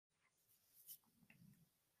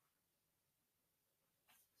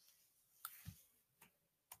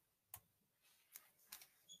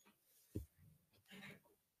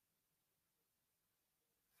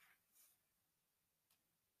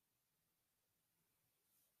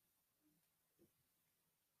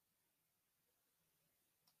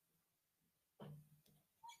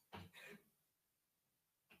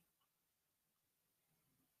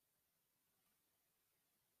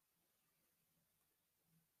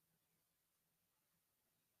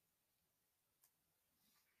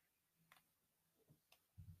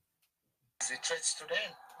It's a threat to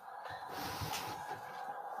them.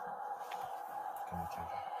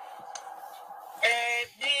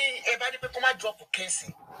 Everybody people might drop a case,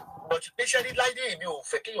 but especially like they be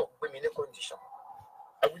faking your women condition.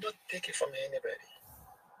 I will not take it from anybody.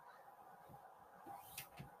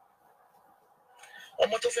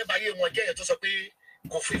 Ọmọ tó fẹ́ báyé wọn jẹ́ ẹ̀ tó sọ pé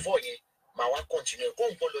kò favour yẹn màá wá continue kó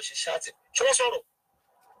nǹkan lọ sí ṣáàtì ṣé wọ́n sọ̀rọ̀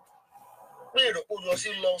pé èrò kó lọ sí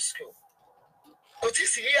law school kò tí ì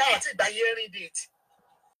sí yíyá àti ìgbà hearing date.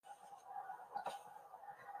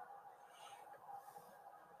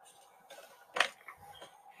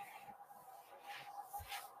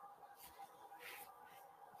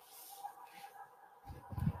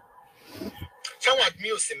 Sáwọn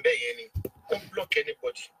admin ò sí ń bẹ̀ yẹn ni kó block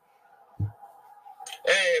anybody.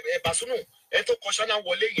 Bàṣúnù ẹ tó kọ ṣáná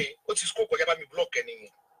wọlé yẹn ó ti scope kọjá bá mi block ẹ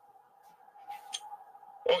nìyẹn.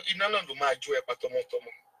 Iná náà ló máa jó ẹ pa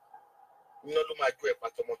tọmọtọmọ. Iná ló máa jó ẹ pa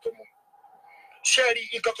tọmọtọmọ. Ṣẹ́ẹ̀rì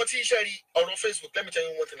nǹkan kan tí ṣẹ́ẹ̀rì ọ̀rọ̀ Facebook, let me tell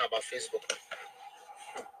you one thing about Facebook.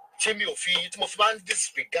 Tí mo fi máa ń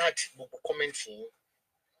disregard gbogbo comment yìí.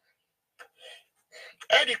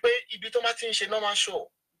 Ẹ rí i pé ibi tó máa ti ń ṣe normal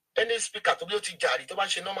show, any speaker tó bí ó ti jàrí tó bá ń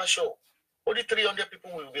ṣe normal show, only 300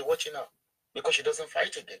 people will be watching her because she doesn't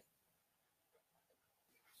fight again.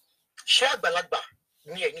 Ṣé àgbàlagbà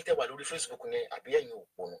ní ẹ̀yin tẹ́ wà lórí Facebook ní àbí ẹ̀yin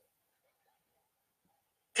òpónú?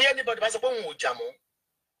 Tí anybody bá sọ pé òun ò jà mọ́,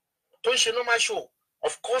 tó ń ṣe normal show,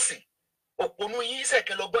 of course, òpónú yín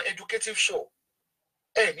ṣẹ̀kẹ́ lọ gbọ́ educative show.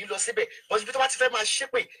 Ẹ ní lọ síbẹ̀, but ibi tó bá ti fẹ́ máa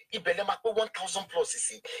ṣépè, ibẹ̀ lẹ máa pé 1000 plus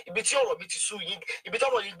sí. Ibi tí ọ̀rọ̀ mi ti sú yín, ibi tí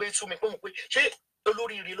ọ̀rọ̀ yín gbé sú mi pé mo pé ṣé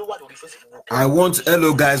olóríire ló wà lórí Facebook?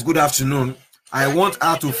 Hello guys, good afternoon. I want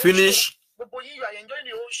her to finish.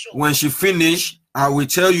 When she finish, I will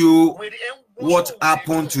tell you what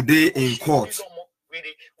happened today in court.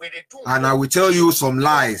 And I will tell you some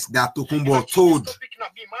lies that Tokunbo told.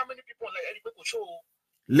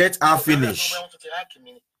 Let her finish.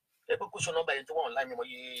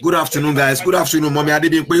 Good afternoon, guys. Good afternoon, Mommy. I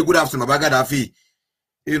didn't pay. Good afternoon, Baba Gaddafi.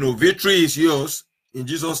 You know, victory is yours in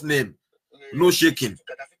Jesus' name. No shaking.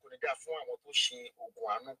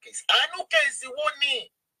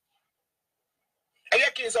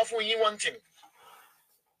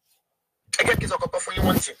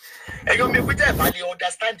 One thing. And you may be there, but you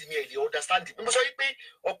understand me, you understand me. So you pay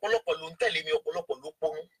ọ̀pọ̀lọpọ̀ ló ń tẹ̀lé mi, ọ̀pọ̀lọpọ̀ ló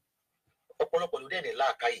ponu, ọ̀pọ̀lọpọ̀ ló dẹ̀ ní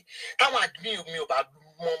làákàyè. Táwọn admin mi ò bá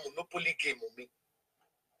mọ monopoly game mi.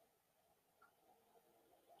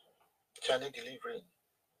 Channel delivery.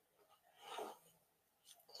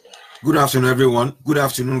 Good afternoon, everyone. Good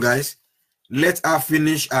afternoon, guys. Let her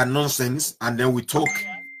finish her nonsense and then we talk.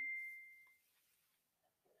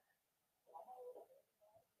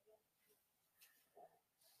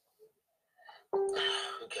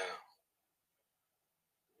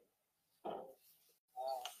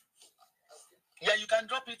 Yeah, you can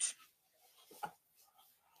drop it.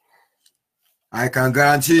 I can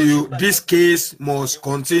guarantee you this case must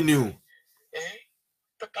continue.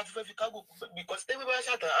 Because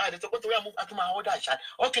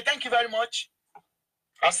okay, thank you very much.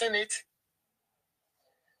 I've seen it.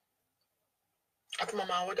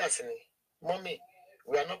 Mommy,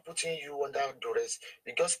 we are not putting you under duress.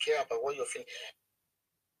 We just care about what you're feeling.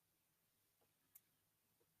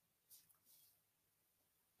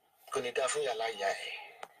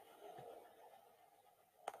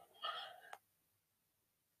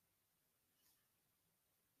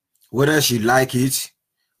 Whether she like it,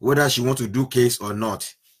 whether she want to do case or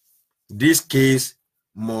not, this case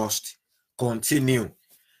must continue.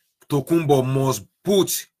 Tokunbo must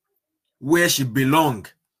put where she belong.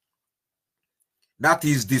 That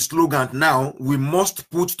is the slogan now. We must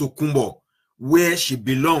put Tokunbo where she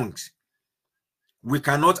belongs. We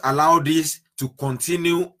cannot allow this to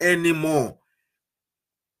continue anymore.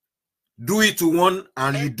 Do it to one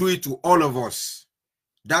and you do it to all of us.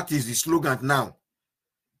 That is the slogan now.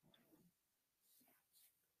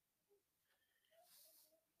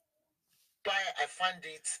 I find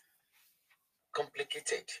it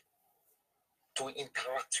complicated to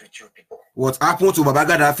interact with you people. What happened to Baba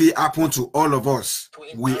Gaddafi happened to all of us.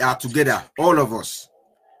 We are together, all of us.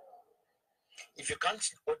 If you can't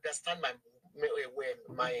understand my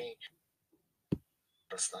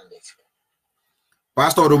understand it.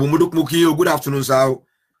 Pastor Robumuduk Mukio, good afternoon, sir.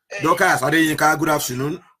 Dokas Adeyinka, good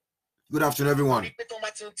afternoon. Good afternoon, everyone.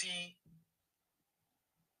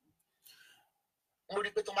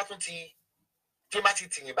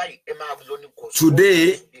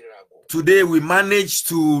 Today we managed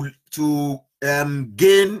to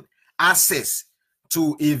gain access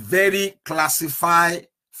to a very classified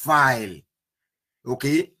file.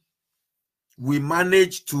 Okay, we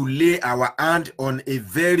managed to lay our hand on a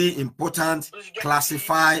very important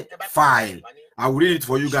classified file. I will read it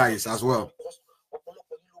for you guys as well.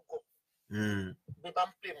 Friend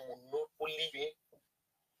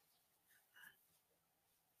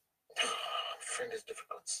is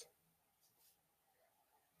difficult.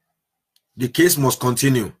 The case must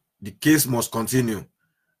continue. The case must continue.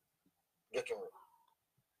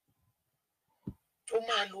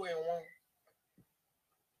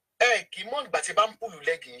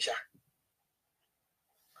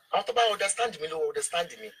 Understand me, understand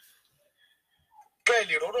me.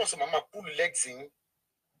 Clearly, so mama pull legs in.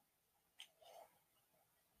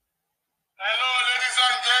 Hello, ladies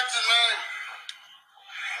and gentlemen.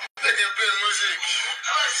 They can play music.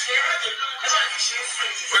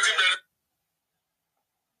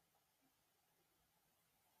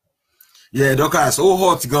 Yeah, Dorcas, oh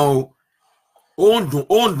hot go.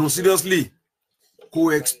 On seriously.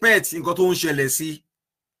 Co-expect in got on shelesi.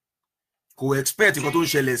 Co-expect in got on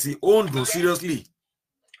shelesi. On seriously.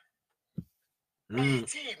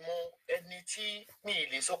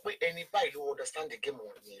 Understand the game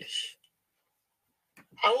on English.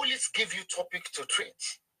 I always give you topic to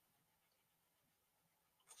treat.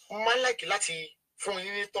 Man like lati from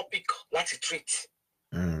any topic lati treat.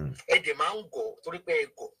 The man go to repair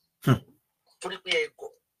go. To repair go.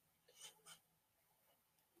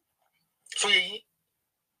 So a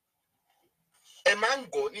man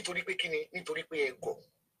go nítorí pé kíni nítorí pé ego.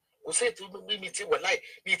 Kò sí ètò gbogbo mi tí wọ́n láì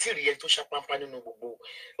ní tí rí ẹ tó ṣàpampa nínú gbogbo.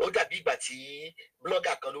 Ó dàbí ìgbà tí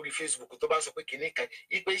blogger kan lórí Facebook tó bá sọ pé kíní kan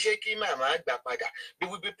ìpè ṣé kí màmá gbà padà. They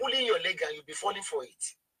will be pulling your leg and you'll be falling for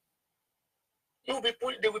it. They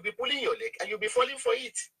will be pulling your leg and you'll be falling for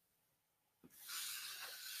it.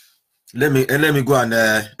 Let me go and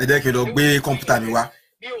computer me wa.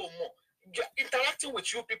 Interacting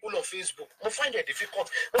with you people on Facebook, I find it difficult.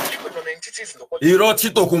 But people on entities in the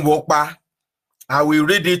I will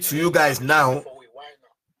read it to you guys now.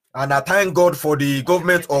 And I thank God for the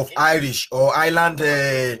government of Irish or Ireland,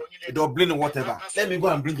 Dublin, whatever. Let me go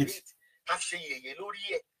and bring it.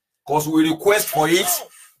 Because we request for it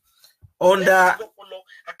under I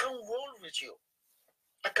can't roll with you.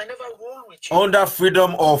 I can never roll with you. Under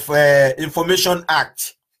Freedom of Information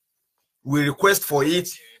Act. We request for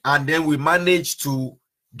it, and then we manage to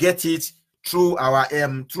get it through our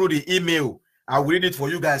through the email. I will read it for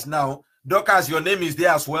you guys now. Dorcas, your name is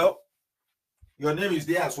there as well. Your name is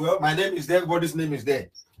there as well. My name is there. Everybody's name is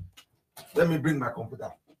there. Let me bring my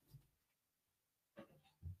computer.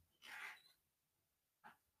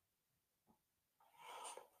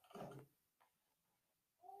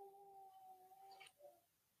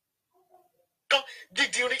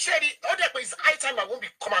 It's high time I won't be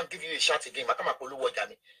come and give you a shot again.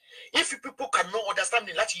 If you people cannot understand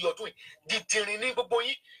the that you're doing,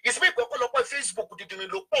 it's make Facebook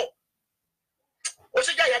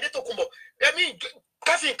I mean,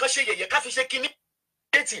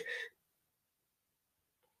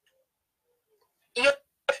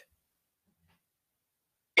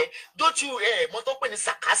 don't you Montopin is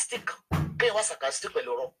sarcastic? Okay, what's sarcastic?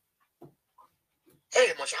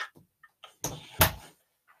 Hey, Mosha.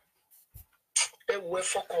 Hey,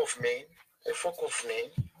 fuck off, man. Hey, fuck off,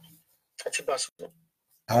 man. That's a bus. People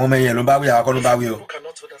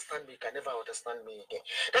cannot understand me, can never understand me again.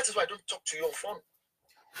 That is why I don't talk to you on phone.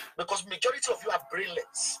 Because majority of you are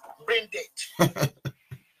brainless, brain dead.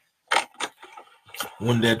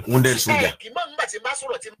 Wounded soldier.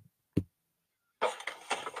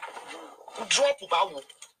 Drop about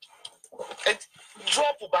and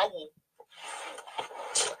drop about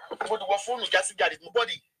what the phone just got it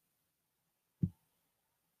body.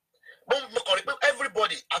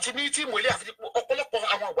 Everybody at any team will have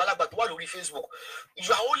Facebook.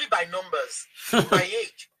 You are only by numbers, by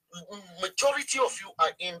age. Majority of you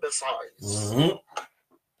are imbeciles.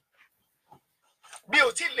 Be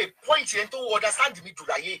until point into understand me to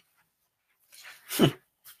die.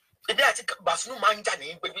 Maybe I think Basnu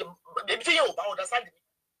Manjani, maybe you understand me.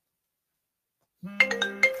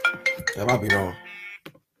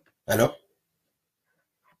 Hello?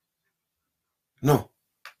 No.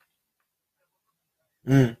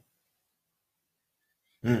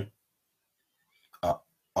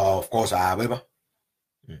 Of course, I have.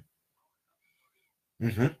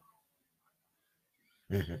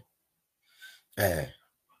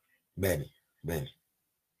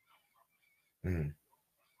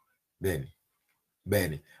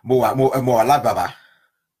 Benny. Mo ala baba.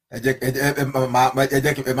 Okay,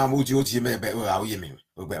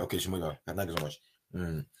 Shimoyo. Thank you so much.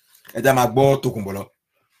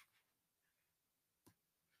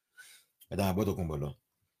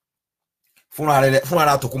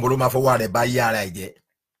 fúnra Tòkunbọ̀ ló máa fọwọ́ rẹ̀ bá yí ara ẹ̀ jẹ́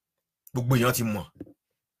gbogbo èèyàn ti mọ̀.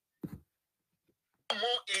 mọ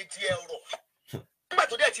èdè ẹ̀rọ nígbà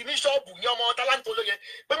tó dẹ̀ ti ní ṣọ́ọ̀bù ní ọmọ tálántó lóye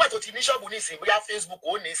nígbà tó ti ní ṣọ́ọ̀bù ní ìsìn bóyá Facebook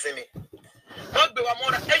ó ní ìsinmi wọ́n gbé wa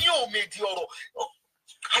mọ́ra ẹ̀yin ò mèdì ọ̀rọ̀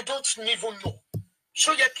I don't even know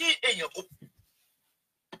ṣó yẹ kí èèyàn kó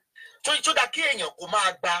tó dá kí èèyàn kó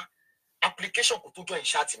máa gba application kò tó jọ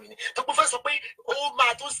ìṣáàtì mi ni tó kó fẹ́ sọ pé ó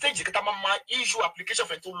máa tó stage kí ta máa issue application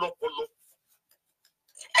fẹ́ tó lọ́pọlọ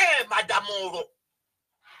máa dààmú ọ̀rọ̀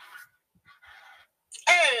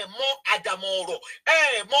mọ àdàmọ ọ̀rọ̀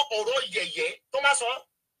mọ ọ̀rọ̀ yẹ̀yẹ́ tó máa sọ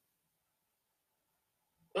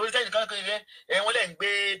orí tẹ́lẹ̀ kan kiri wọ́n lẹ́ ń gbé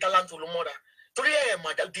tálántó ló mọ́ra torí mà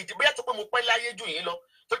dìde bóyá tó pé mo pẹ́ láyé jù yín lọ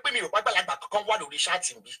torí pé mi ò pàgbàlagbà kankan wà lórí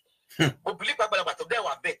ṣáàtì mi mo bìlí pàgbàlagbà tó dẹ̀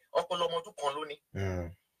wà bẹ́ẹ̀ ọpọlọ ọmọ ọdún kan lónìí.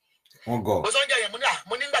 mo sọ ń jẹ́ yẹn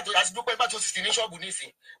mo nígbà tó láti dúpẹ́ nígbà tó sì ti ní ṣọ́ọ̀bù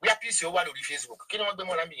nísìn bóyá pc ó wà lórí Facebook kí ni wọ́n gbé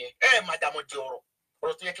mọ́ra mi yẹn mà dàmọ́ di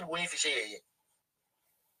ọ̀rọ̀ tó yẹ kí wọ́n yín fi ṣe yẹ̀yẹ́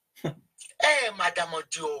madam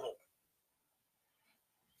di ọ̀rọ̀.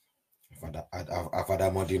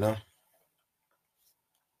 Àfàdàmọ̀dì náà.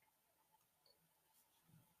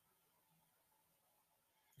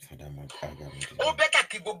 Ó bẹ́tà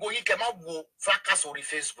kí gbogbo yín kẹ́ máa wo fracas orí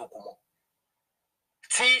Facebook mọ́.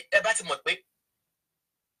 Tí ẹ bá ti mọ̀ pé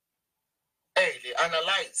ẹ lè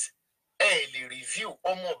analyze, ẹ lè review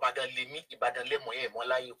ọmọ Ìbàdàn lèmi Ìbàdàn lẹ́mọ̀ ẹ̀ mọ́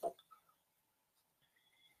láyé pọ̀.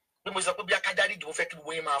 Bí mo sọ pé bí akádárí ìdìbò fẹ́ kí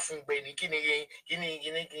gbogbo yín máa fún gbẹ ni kí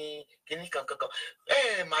ni kankan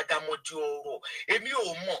màdàmọ́ di ọ̀rọ̀ èmi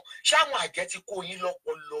ò mọ̀ ṣáwọn àjẹ́ ti kó yín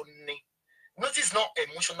lọ́pọlọ ni notice not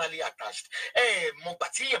emotionally attached mọ̀ gbà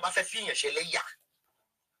tí èèyàn bá fẹ́ fi èèyàn ṣẹlẹ̀ yà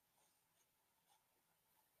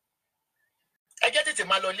ẹ jẹ́ tètè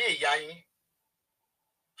máa lọ lé ìyá yín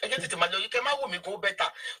ẹ jẹ́ tètè máa lọ yín kẹ́ má wò mí kó bẹ́tà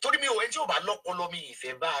torí mi ò ẹni tí ò bá lọ́pọlọ mi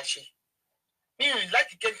ìfẹ́ bá a ṣe mi ò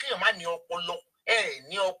láti kéèyàn má ní ọpọlọ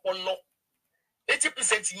ní ọpọlọ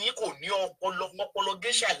 80% yín kò ní ọpọlọ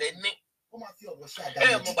géṣà lẹ́ní. ó máa fi ọ̀rọ̀ ṣe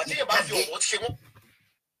àdáyé mọ̀ bàtí yẹn bá fi ọ̀rọ̀ ṣe wọ́n.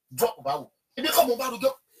 drop báwo ibi kọ́ mo bá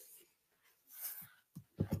rojọ́.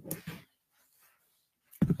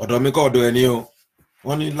 ọ̀dọ̀ mi kọ́ ọ̀dọ̀ ẹ̀ ní o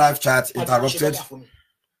wọ́n ní live chat interrupted.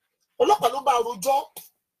 ọlọ́pàá ló bá rojọ́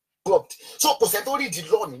dropped so kò sẹ́ tó rí ìdí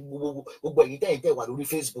lọ́ọ̀nì gbogbo ẹ̀yin tẹ́ wà lórí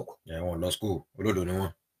Facebook. wọ́n lọ school olódò ni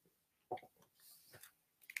wọ́n.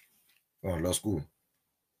 lọ school.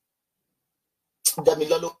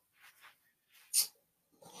 Damilolo.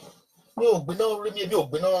 Mi ò gbé náà rí mi ò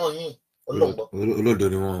gbé náà yín. Ọlọ́gbọ́n. Olódò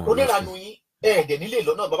ni wọ́n. Onírànú yín ẹ̀ẹ́dẹ̀ nílé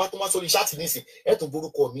ìlọ náà bàbá tó wá sórí ṣáàtì nísìn ẹ̀ tún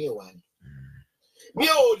borúkọ mi wà ní. Mi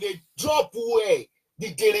ò lè drop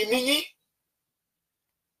dìdèrè ní yín.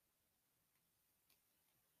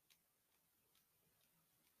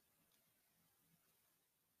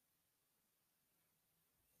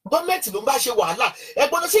 Gọ́ọ̀mẹ̀ntì ló ń bá ṣe wàhálà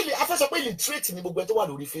ẹgbọ́n ṣe ilé afẹ́sọ pé illiterate ni gbogbo ẹ tó wà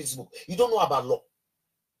lórí Facebook you don't know about law.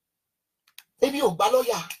 Èmi ò gbà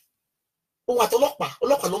lọ́ọ̀yà ohun àtọlọ́pàá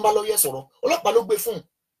ló ń bá lọ́ọ̀yà sọ̀rọ̀ ọlọ́pàá ló gbé fún un.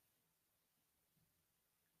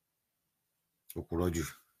 Òkúrọ̀ jù.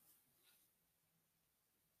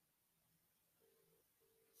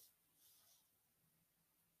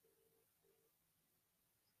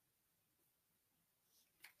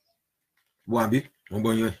 Bọ́ àbí wọ́n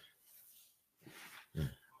gbọ́ yín ẹ̀.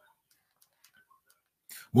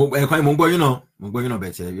 Mo ń gbọ́ yín náà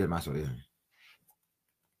bẹ́ẹ̀ tí ẹ máa sọ yẹn.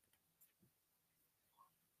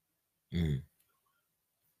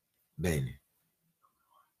 Bẹ́ẹ̀ ni.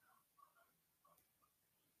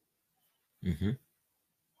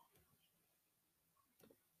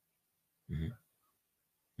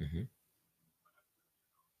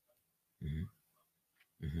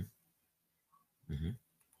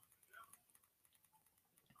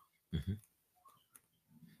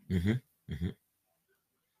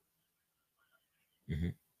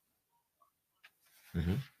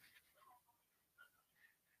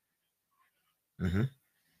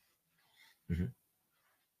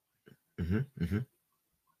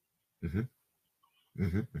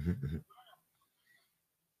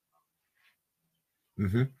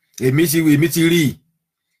 Èmi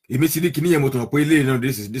ti rí kíní yẹn mo tàn pé ilé náà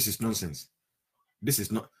this is nonsense. This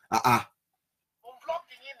is not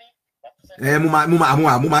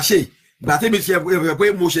mo máa ṣe ìgbà tí mi ṣe pé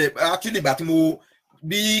mo ṣe actually ìgbà tí mo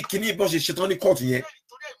bí kíní bọ́n ṣe ṣetán ní court yẹn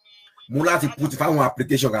mo láti put fáwọn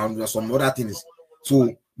application and some other things so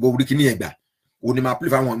mo rí kíní yẹn gbà o ní máa play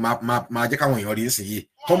fáwọn máa jẹ́ káwọn èèyàn rí sí yìí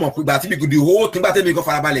kọ́mọ̀ pé ìgbà tí mi kò di owó nígbà tí mi kò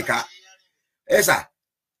farabalẹ̀ ká ẹ sà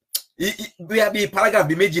bí paragraph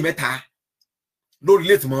bí méjì mẹ́ta lórí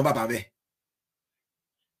ilé ìtumọ̀ bàbá bẹ́ẹ̀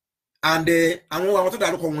and àwọn tó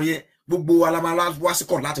dárúkọ wọn yẹn gbogbo alamala wá sí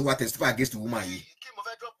court láti wá testify against the woman yìí.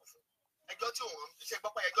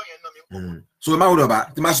 So ma would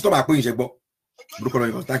ba ti ma stop ba pé ìṣẹ́gbọ́.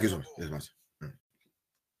 Thank you so much. Yes, master.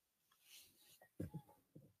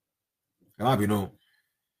 Come on, be no.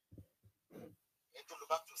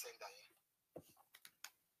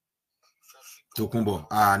 Tokumbo.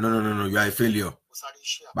 No. You are a failure.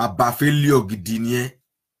 Baba failure gidi ni ẹ.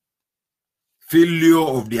 Failure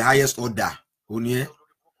of the highest order. O ni ẹ.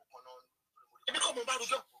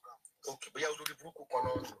 Okay, but you do the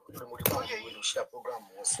program.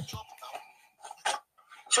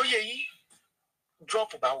 So ye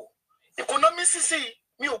drop about economy see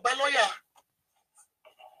me o ba lawyer.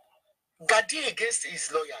 Gadi against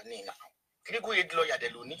his lawyer ni now. Kirigo head lawyer de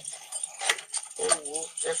loni. Oh,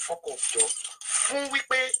 fuck off yo. Fun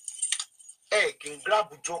wípé can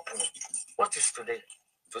grab joke. What is today?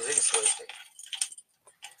 Today is Wednesday.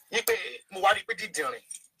 Yipe mo wa ri pe didinrin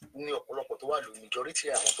ní ọ̀pọ̀lọpọ̀ tó wà lórí majority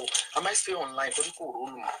àwọn tó I might stay online torí kò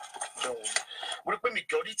rólù mọ́ mo rí pé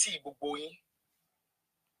majority gbogbo yín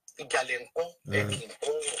ìgàlẹ̀ ńkọ́ kì í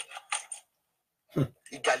kọ́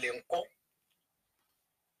ìgàlẹ̀ ńkọ́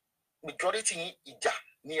majority yín ìjà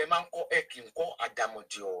ni ẹ máa ń kọ́ kì í kọ́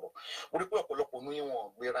àdàmọ̀dì ọ̀rọ̀ mo rí pé ọ̀pọ̀lọpọ̀ ní wọn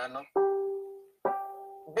gbéra ná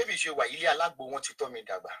bébì ṣe wà ilé alágbo wọn ti tọ́ mi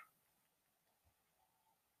dàgbà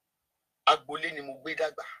agboolé ni mo gbé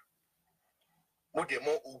dàgbà mo dẹ̀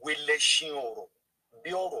mọ̀ òwe lẹ́ṣin ọ̀rọ̀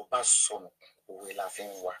bí ọ̀rọ̀ bá sọnù òwe la fi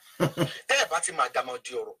ń wá tẹ́ ẹ bá ti máa dámọ̀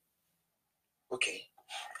di ọ̀rọ̀ okay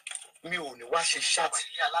mi ò ní wá ṣe chat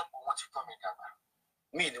ilé alágbó wọn ti tọ́ mi dàgbà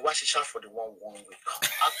mi ní wá ṣe chat for the one week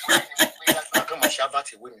àgbọn máa ṣe avert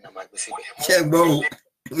ìwé mi náà máa gbé síbẹ̀. ṣe gbọ́ o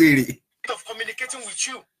wèrè. of communicating with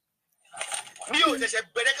you mi ò ṣẹ̀ṣẹ̀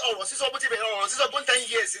bẹ̀rẹ̀ ọ̀rọ̀ sísọ bó ti bẹ̀rẹ̀ ọ̀rọ̀ sísọ bó ń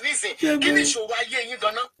 10 years nísìn kí ni ìṣòro ayé yín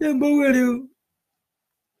gan-an. ṣe gbọ́ wèrè o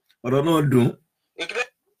ọ̀rọ̀ náà dùn.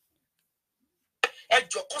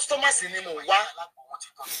 Ẹjọ́ customers ni mo wá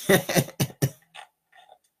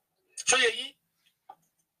so ye yi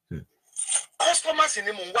customers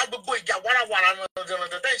ni mo wá gbogbo ìjà warawara no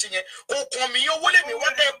den se yẹn kò kàn mí owó lè mi wá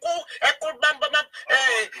ẹ kó bam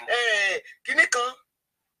kíní kan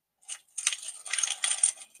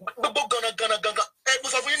gbogbo gana ẹ mo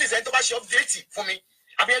sọ fún yín nísìnyí tó bá ṣe update fún mi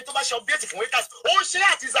àbí ẹni tó bá ṣe update fún haters ó ṣe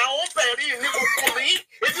àti ìzà ó bẹ̀rẹ̀ ní kò kàn mí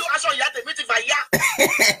ebi aṣọ ìyá tèmi ti fà yá.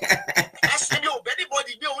 Ask me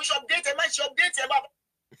anybody be on update e ma ṣe update e baba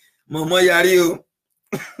mọ̀mọ́ yarí o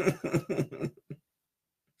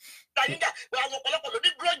tayinga we àwọn ọ̀pọ̀lọpọ̀ ló ní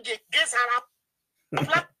grudge against ara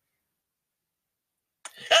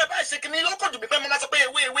ẹ bá ṣe kíní ló kọjú mi pé mo máa sọ pé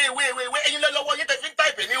ewé ẹ̀yin lọ́wọ́ yín tẹ́ fi ń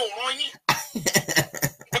type ní òòrùn yín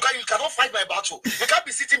because you cannot fight my battle you can't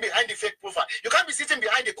be sitting behind the fake profile you can't be sitting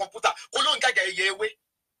behind the computer kó ló ń jàjà ẹyẹ ewé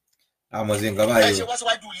àmọ́ sí nǹkan báyìí ẹ ṣe wá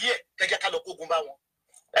síwájú ilé ẹ kẹjẹ ká lọ kógun bá wọn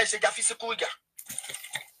ẹ ṣe ja physical ìjà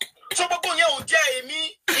so gbogbo yẹn ò jẹ́ èmi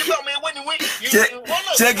nígbà ọmọ ewé ni wí.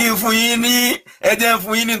 ṣé kí n fún yín ní ẹ jẹ́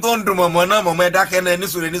fún yín ní tó ń dùn mọ̀mọ́ náà mọ̀mọ́ ẹ dákẹ́ náà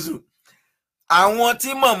nísùrù àwọn tí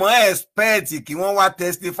mọ̀mọ́ expect kí wọ́n wá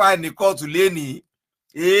testify ní kóòtù lénìí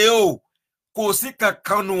o kò sí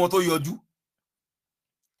kankan nu wọn tó yọjú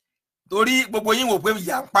torí gbogbo yín wò pé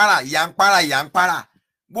ìyà ń para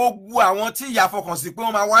gbogbo àwọn tí ìyà fọkàn sí pé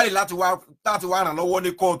wọ́n máa wálé láti wá ràn lọ́wọ́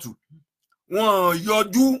ní kóòtù wọ́n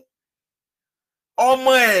yọjú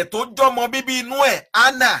ọmọ ẹ̀ tó jọmọ bíbí inú ẹ̀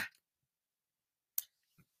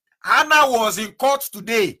Anna was in court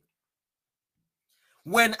today.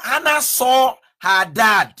 When Anna saw her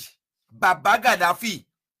dad, Baba Gaddafi,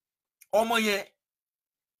 ọmọ yẹn,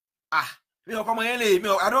 mi ò kọ́mọ yẹn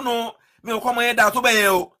lè, I don't know, mi ò kọ́mọ yẹn dá tó bẹ́ẹ̀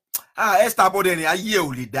yẹn o. Esabod ni ayé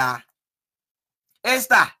ò lè dá.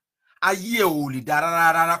 Esther, ayé ò lè dá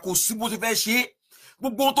rárá kò sí bó ti fẹ́ ṣe.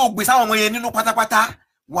 Gbogbo tó gbé sáwọn ọmọ yẹn nínú pátápátá,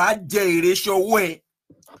 wàá jẹ èrè iṣẹ́ owó ẹ̀.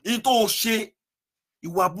 In tó ṣe,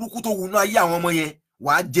 ìwà burúkú tó wù nú ayé àwọn ọmọ yẹn,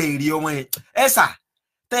 wàá jẹ èrè ọmọ yẹn. Esa,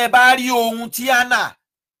 tẹ́ bá rí ohun tí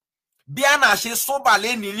bí Anna ṣe sóbà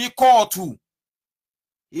lẹ́ni ní kóòtù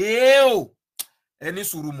ẹni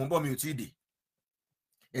sùúrù mú bọ́ mi ò tí ì dé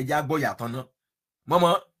ẹjá gbọ́ yàtọ̀ náà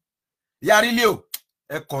mọ́mọ́ yarí lé o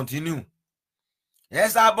ẹ continue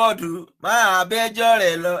Esabod máa bẹ́jọ́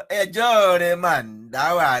rẹ̀ lọ ẹjọ́ rẹ̀ máa ń dá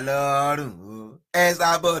wà lọ́rùn o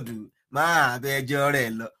Esabod máa bẹ́jọ́ rẹ̀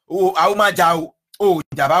lọ o àwọn máa jà o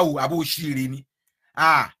jàbá o àbó ṣíire ni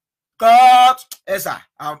court ẹ̀sà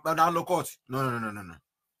àwọn lọ court no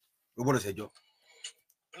o gbọ́dọ̀ ṣẹjọ́.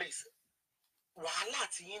 Please wàhálà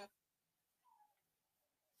tí yín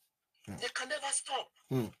they can never stop.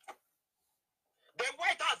 Then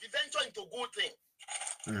why have you ventured into good thing?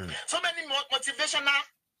 So many motivational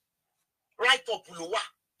write-up ló wà.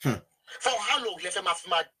 For how long lẹ fẹ́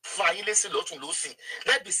máa fa yín lẹ́sìn lọ́tún lọ́sìn?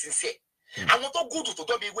 Let's be sincere. Àwọn tó gùdù tó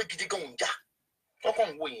dọ́bi ewé gidi gan ń jà. Wọ́n kàn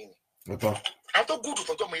ń wò yín ni. àwọn tó gùdù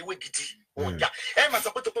tọjọ́ mọ ewé gidi wọn jà ẹ máa sọ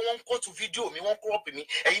pé tó pé wọ́n ń kọ́ tu fídíò mi wọ́n crop mi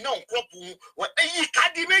ẹ̀yin náà ń crop wọn ẹ̀yin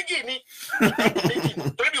ìkádìí méjì ni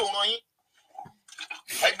torí bí òun ràn yín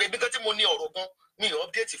ẹgbẹ́ ibi kan tí mo ní ọ̀rọ̀ gan mi ò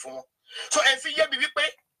update fún wọn so ẹ fi yé mi wípé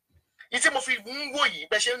ìtí mo fi ń wò yìí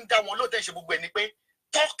bẹ́ẹ̀ ṣe ń dá wọn lóòótọ́ ìṣe gbogbo ẹ̀ ni pé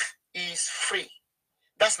talk is free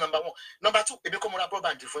that's number 1. Number 2 ebi kò mo ra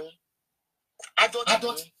broadband fún yín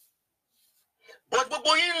adult but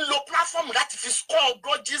gbogbo yín ń lo platform láti fi score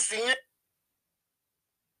grudges yẹn.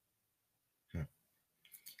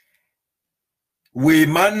 We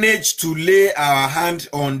managed to lay our hand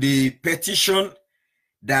on the petition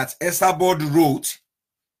that Esabod wrote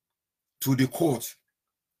to the court.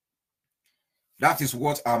 That is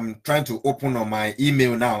what I'm trying to open on my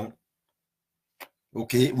email now.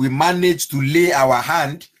 Okay, we managed to lay our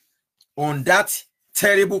hand on that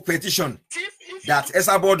terrible petition that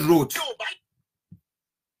Esabod wrote.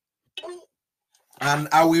 And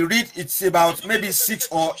I will read, it's about maybe 6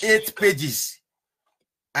 or 8 pages.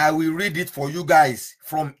 I will read it for you guys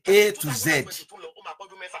from A to Z.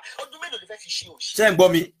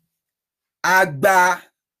 Ṣé agba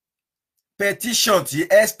petition tí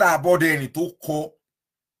Esabod ẹni tó kọ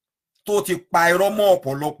tó ti pa irọ́ mọ́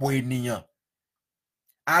ọ̀pọ̀lọpọ̀ ènìyàn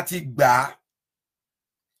àti gbà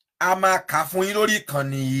a máa kà fún yín lórí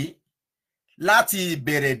ìkànnì yìí láti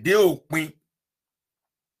ìbẹ̀rẹ̀ dé òpin.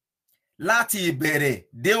 Láti ìbẹ̀rẹ̀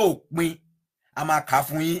dé òpin a máa kà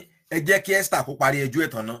fún yín. Ẹ jẹ́ kí Esther kó parí ẹjọ́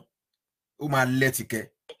ẹ̀tàn náà ó máa lẹ́tìkẹ́.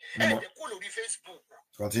 Ẹ kú lórí Facebook.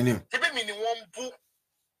 Continue. Ṣebí mi ni wọ́n ń bú.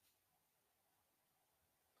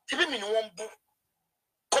 Ṣebí mi ni wọ́n ń bú.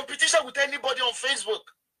 Competition with anybody on Facebook.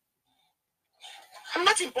 I'm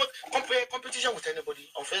not in competition with anybody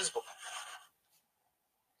on Facebook.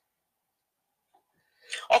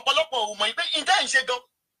 Ọ̀pọ̀lọpọ̀ ò mọ̀ pé ìdá ìṣe gan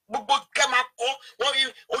gbogbo kẹ́ máa kọ́ wọ́n rí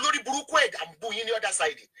olórí burúkú ẹ̀dá ń bú yín ní other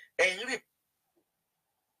side ẹ̀yìn rí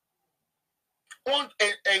wọ́n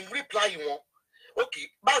ẹ̀yìn reply wọn ok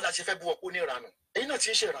báwo la ṣe fẹ́ bú wọn kó ní ìranù èyí náà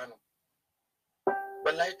ti ń ṣe ìranù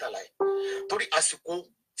pẹ̀lú àìtàláì torí àsìkò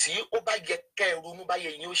tí ó bá yẹ kẹ́ ẹ ronú bá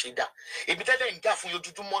yẹ yín ó ṣe dà ibi tẹ́lẹ̀ ń jà fún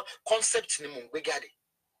ojoojúmọ́ concept ni mò ń gbé jáde.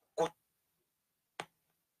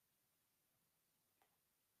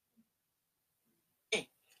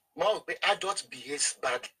 Mo rò pé adult behaves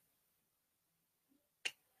bad.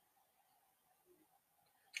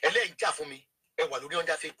 Ẹlẹ́yìn jà fún mi ẹ wà lórí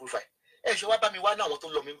under fake profile ẹ ṣe wá bá mi wá náà àwọn tó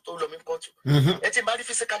lọ mi kọ́ọ̀tù ẹ ti bá rí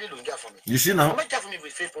physically ló ń jà fún mi. You see now? Wọ́n jà fún mi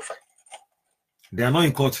with fake profile. They are not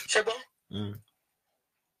in court. Ṣẹ́gbọ́n.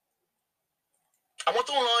 Àwọn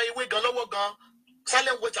tó ń ran ewé gan lọ́wọ́ gan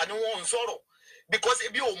silent watcher ni wọ́n ń sọ̀rọ̀ because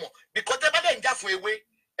ebi ò mọ̀ because tẹ́ bá dẹ̀ ń jà fún ewé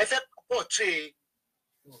ẹ fẹ́ portray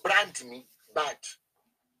brand mi bad.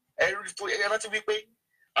 Ẹ rántí wípé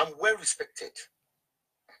I'm well respected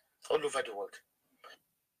all over the world.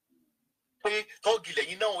 Pé tọ́ọ̀gì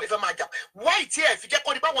lẹ́yìn náà ẹ fẹ́ máa jà wáì tí ẹ fi jẹ́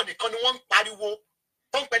kọ́ ni báwọn nìkan ni wọ́n ń pariwo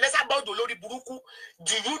tó ń pẹ̀lẹ́ sábọ́ọ̀dù lórí burúkú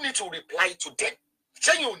do you need to reply to them?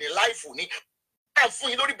 Ṣẹ́yìn ò ní láìfù ní à ń fún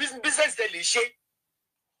yín lórí business tẹ̀ lè ṣe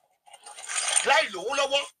láì lówó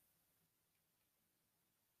lọ́wọ́.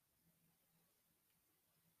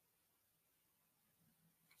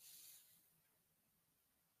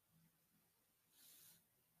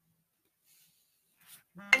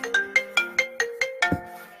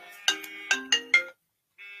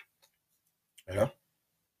 Hello?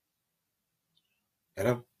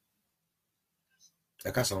 Hello? Ẹ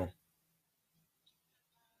káàsán.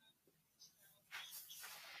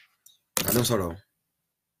 Ta ló ń sọ̀rọ̀?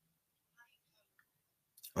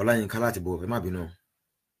 Ọláyínká láti bọ̀ ẹ má bínú.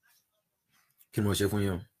 Kí ni mo ṣe fún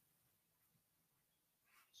yín o?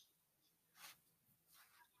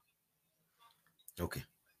 Okay.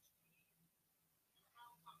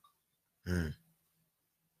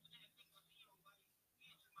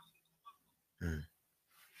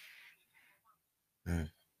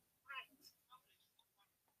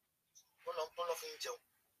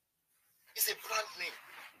 It's a brand name.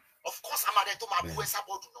 Of course, Amare to my boy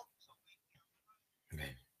Esabod no.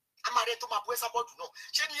 Amare to my boy Esabod no.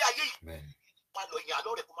 Ṣé ní ayé yìí ma lọ yan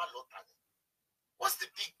alore ko ma lọ ta ni. What's the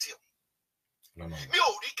big deal? Mi ò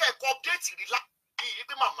rí kẹ́ ko update rí la bí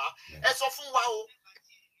pé màmá ẹ sọ fún wa o.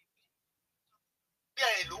 Bí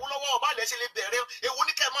ẹ lówó lọ́wọ́ ọba lẹ ṣe lè bẹ̀rẹ̀ èwo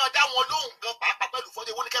ní kẹ́ máa dá wọn lóhùn gan pàápàá pẹ̀lú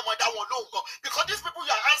fọ́dé èwo ní kẹ́ máa dá wọn lóhùn gan because these people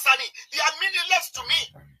you are answering they are meaningless to me.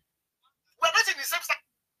 We are not in the same side.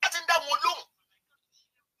 Láti ń dá wọn lóhùn.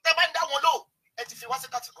 Tẹ́ bá ń dá wọn lóhùn ẹ ti fi wá sí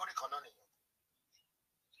category kan náà nìyẹn.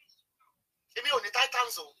 Èmi ò ní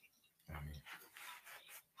titans o.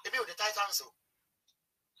 Èmi ò ní titans o.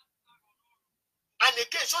 And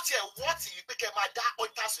again ṣó tiẹ̀ wọ́ọ̀tì yìí pé kẹ́ máa dá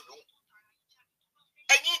oiters lóhùn.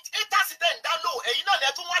 Ẹ̀yin haters sí tẹ̀ ń dá lò ẹ̀yin náà lẹ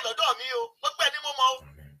tún wà lọ́dọ̀ mi o gbogbo ẹni mo mọ o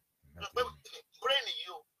pé brain yìí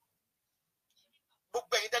o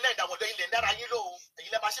gbogbo ẹ̀yin tẹ́lẹ̀ ìdáwọ̀ lọ ilẹ̀ ń dára yín lò ó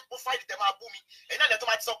ẹ̀yin lẹ máa ṣe profile tẹ́ máa bú mi ẹ̀yin náà lẹ tó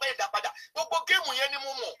máa ti sọ pé ìdá padà gbogbo géèmù yẹn ni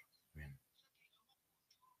mo mọ̀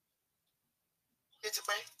létí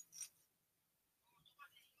pẹ́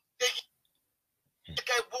èyí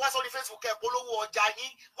kẹ gbọ́ wá sórí Facebook kẹ polówó ọjà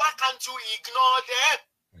yín why can't you ignore them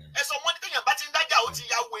ẹ sọ wọn ní kéèyàn bá ti ń dájà ó ti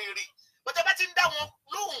ya wèrè bọ́tẹ́ bá ti ń dá wọn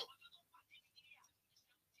lóhùn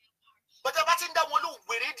bọ́tẹ́ bá ti ń dá wọn lóhùn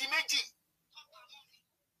wèrè di méjì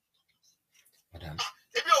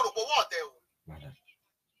èmi ò rò pé wọ́n ọ̀tẹ̀ o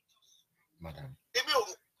èmi ò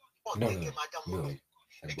rò pé ọ̀tẹ̀ kẹ máa dá wọn lóhùn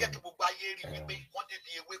ẹ jẹ́ kí gbogbo ayé rí wípé wọ́n débi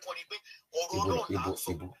ewé kan rí pé ọ̀rọ̀ náà là ń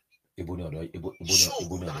sọ ibo ni ọ̀dọ̀ yín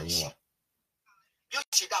wà. bí ó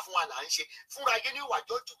ṣe dá fún wa là ń ṣe fúnra ayé ní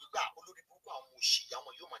ìwàjọ́ jù gbígbà olórí burúkú àwọn òṣì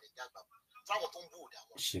àwọn yóò máa lè dá gbà fáwọn tó ń bú òdà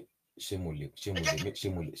wọn. ṣé mo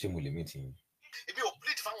lè mí tì yín. èmi ò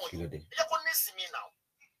plead fáwọn yìí ẹ jẹ́ kó ní ìsinmi náà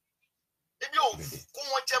èmi ò kó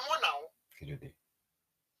wọn jẹ mọ́ náà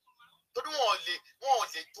torí wọn ò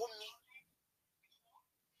lè tó mi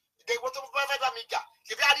ìdè ìwọ tó bá fẹ́ bá mi jà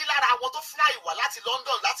kìbí a rí lára àwọn tó fly wá láti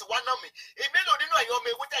London láti wá náà mi èmi lò nínú ẹ̀yàn ọmọ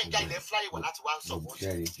ewé tẹ̀yìn já ilẹ̀ fly wá láti wá ń sọ fún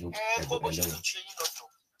ẹ kó bó ṣe tún ṣe yín lọ́dọ̀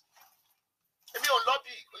èmi ò ń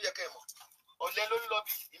lọ́bì ó yẹ kẹ́ ẹ mọ̀ ọ̀lẹ ló ń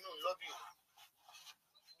lọ́bì èmi ò ń lọ́bì o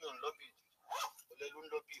èmi ò ń lọ́bì ọ̀lẹ ló ń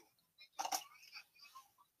lọ́bì o.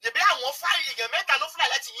 ìbí àwọn fly èèyàn mẹ́ta ló fly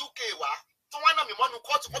láti UK wá tó wá náà mi mọ́nu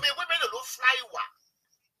kóòtù ọmọ ewé mélòó ló fly wá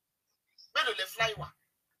mélòó lè fly wá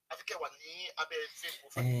àfi kẹ́ wà ní abẹ́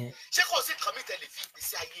Facebook ṣé kò sí nǹkan mi tẹ̀lé fi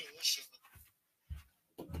ìgbésí ayé yín ṣe ni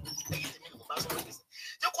ẹ̀yìn tèmi ni mo bá sọ fún mi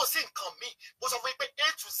ṣé kò sí nǹkan mi mo sọ fún yín pé A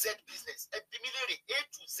to Z business ẹ bí mi léèrè A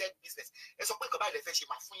to Z business ẹ sọ pé nǹkan báyìí lè fẹ́ ṣe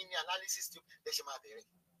máa fún yín ní analysis tí lè ṣe máa bẹ̀rẹ̀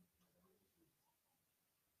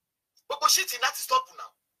gbogbo ṣíìtì láti stop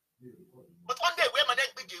now but one day ìwé ẹ̀mọ́dé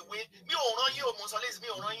gbígbé ìwé mi ò rán yín o mo sọ lẹ́sìn mi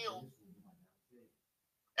ò rán yín o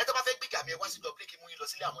ẹ tó bá fẹ́ gbígbà mi ẹ wá sí Dublin kí mú yín lọ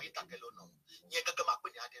sílé àwọn yìí tàkẹ́ lọ́nà yẹn gángan máa pè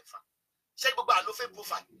ní adẹ́fà ṣé gbogbo àlọ́ fẹ́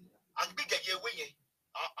profile àgbéjẹ yẹ ewé yẹn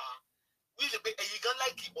wí lè pe ẹ̀yin gan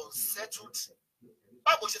láìkì unsettled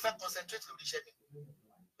báwo ṣe fẹ́ concentrate lórí iṣẹ́ mi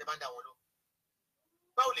ẹ bá ń dá wọn lọ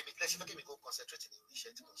báwo lè mi kílẹ̀ ṣe fẹ́ kí mi kó concentrate lórí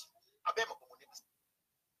iṣẹ́ tí mo ṣe abẹ́ mọ̀ pé mo níbi.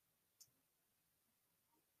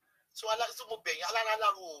 so mo bẹ̀yìn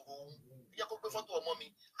alálàárò òòrùn yẹ kó gbé fọ́tò ọmọ mi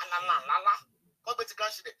alálàlálá kó gbé ti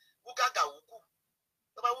gánṣẹ́ rẹ̀ wúgàgà wúkú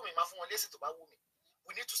tó bá wù mí máa fún wọn lésì tó bá wù mí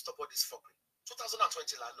we need to stop all this fuckery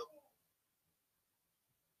 2020 là ń lọ.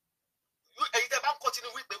 ẹ̀yin tẹ́ bá ń kọ́tínú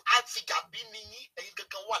wípé àfìgà bí ni yín ẹ̀yin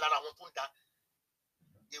gangan wà lára àwọn tó ń da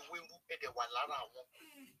ewé rú ẹ̀dẹ̀ wà lára àwọn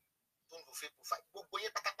tó ń lo fake profile gbogbo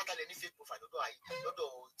yẹn pátápátá lẹ ní fake profile lọ́dọ̀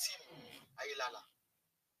tíìmù ayélálà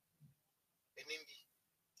ẹni ń bí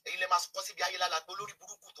ẹ̀yin lẹ máa kọ́ síbi ayélálà pé olórí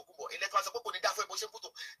burúkú tó kú bọ̀ ẹ̀yin lẹ tó máa sọ pé kò ní dá fún ẹ bó ṣe ń kú tó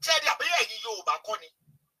jẹ́ẹ̀dì àbẹ́yẹ ẹ̀yin Yorùbá kọ́ ni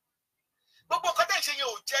gbogbo nǹkan tẹ́ ń ṣe yẹn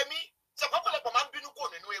ò jẹ́ mí ṣàpọ̀pọ̀lọpọ̀ máa ń bínú kò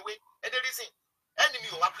nínú ewé ẹni reason ẹni mi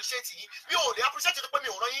ò appreciate yín mi ò lè appreciate yín pé mi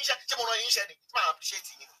ò rán yín iṣẹ́ ṣé mo rán yín iṣẹ́ ni tí màá appreciate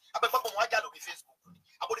yín abẹ́gbọ́pọ̀ mo wá jà lórí Facebook ni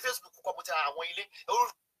àbórí Facebook kọ́ mo ti ra àwọn ilé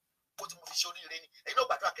orúkọ tí mo fi ṣe oríire ni ẹ̀yin náà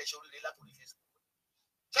gbàdúrà kẹ́ ṣe oríire látòrí Facebook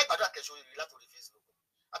ṣé gbàdúrà kẹ́ ṣe oríire látòrí Facebook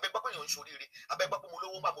abẹ́gbọ́pọ̀ yẹn ò ń ṣe oríire abẹ́gbọ́pọ̀ mo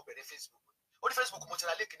lówó máa mo bẹ̀rẹ̀ Facebook orí Facebook mo ti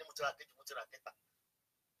ra lẹ́kìnní mo ti ra kejì mo ti ra kẹta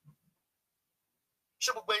ṣé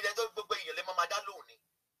gbogbo èèyàn lè máa dá lóhùn ni.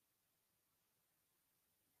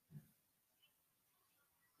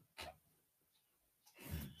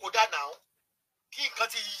 kò dá náà kí nǹkan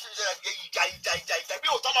ti ìjà bí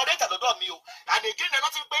òótọ́ lọ rẹ́jà lọ́dọ̀ mi o and again ẹ̀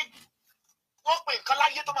lọ́tí pé wọ́n pè nǹkan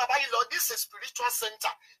láyé tó máa báyìí lọ this is spiritual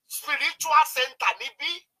center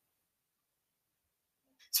níbí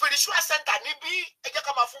spiritual center níbí ẹ jẹ́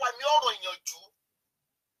ká máa fún wa ní ọ̀rọ̀ ìyànjú.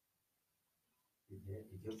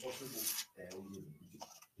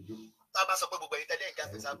 tá a bá sọ pé gbogbo ẹ̀yin tẹ́lẹ̀ nǹkan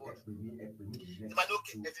fẹ́ sábọ̀ ẹ máa ní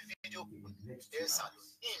òkè ẹ fi fídíò ẹ sàlọ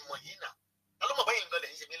ìmọ̀ yìí náà alo mo bayin ngale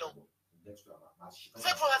nse mi lo fe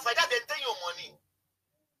for fada de ten yo money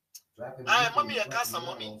mommy e ka san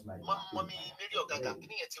mommy meri ogaga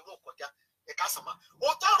kini yen ti ro koja e ka san ma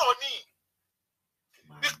o toro ni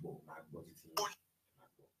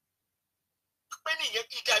pe ni yen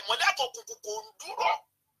ija imole atokunku ko nduro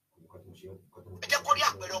e je ko ri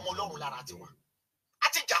àpẹẹrẹ ọmọ Ọlọ́run lára tiwa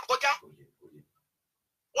àti jà kọjá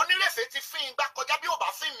onirefe ti fin gba kọjá bí ó bá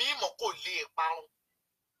fin mi mọ̀ kò lè parun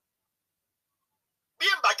bí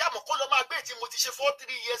n bàjá mọ̀ kó lọ máa gbé tí mo ti ṣe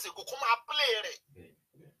 3 years ago kó máa play rẹ̀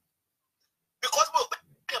because mo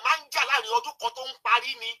pé máa ń jà láàrin ọdún kan tó ń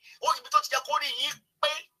parí ni ó ibi tó ti jẹ́ kó rí yín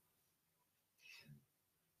pé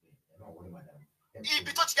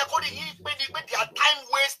ibi tó ti jẹ́ kó rí yín pé ni pé their time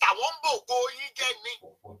waste àwọn ń bò go yín jẹ́ ni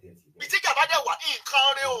bí tí ìjà bá dẹ̀ wà nǹkan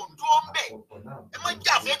rẹ̀ ò dúró ń bẹ̀ ẹ má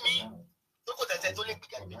jà fẹ́ mi tó kò tẹ̀sẹ̀ tó lè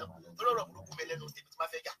gbìyà mi náà tó lọ́rọ̀ burúkú mi lẹ́nu tèmi tí má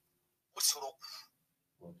fẹ́ jà mo sì rọ̀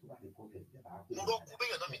kù mo rọ̀ kù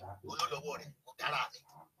béèyàn náà mi olólọ́wọ́ rẹ̀ mo dára mi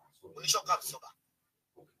oníṣọ́kà mi sọ̀bà.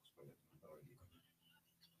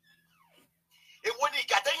 Èwo ni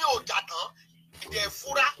ìjà tẹ́yìn ò jà tán ìdẹ̀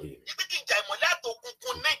fúra ibi kí ìjà ìmọ̀lẹ́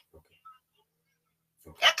àtòkùnkùn ní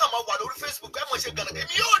ẹ kàn máa wà lórí Facebook ẹ mọ̀ ṣe gànà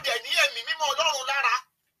èmi yóò dẹ̀ ní ẹ̀mí mímọ́ Ọlọ́run lára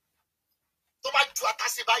tó bá ju ata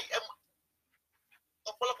sí báyìí ẹ mọ̀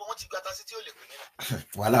ọ̀pọ̀lọpọ̀ wọn ti ju ata sí tí ó lè pè mí náà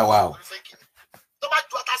wàhálà wà o tó bá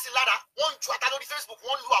ju ata sí lára wọ́n ń ju ata lórí Facebook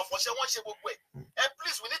wọ́n lu àfọ̀ṣẹ wọ́n ṣe gbogbo ẹ̀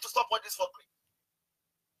please we need to stop all this fuckery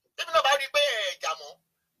èmi náà bá rí i pé ẹ̀jà mọ́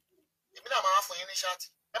èmi náà máa fún yín ní ṣáàtì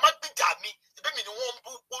ẹ má gbìjà mi ẹbí mi ni wọ́n ń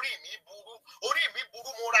bú orí mi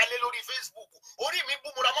burú mo ra lé lórí Facebook orí mi bú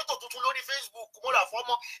mo ra mọ́tò tuntun lórí Facebook mo rà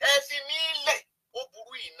fọ́mọ ẹ fi mí lẹ̀ ó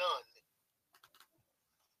burú yìí náà ni.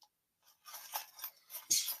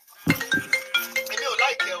 èmi ò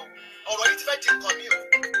láìkẹ́ o ọ̀rọ̀ yìí ti fẹ́ di nǹkan mi o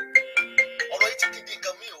ọ̀rọ̀ yìí ti di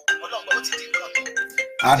nǹkan mi o ọlọ́gbọ́n ó ti di nǹkan mi.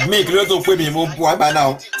 admin kí ló tó pè mí mo bu àgbà náà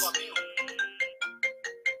o.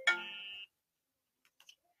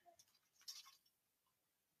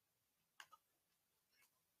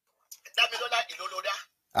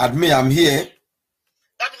 Admin, I'm here.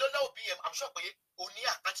 I'm sure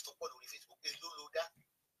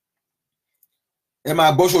ẹ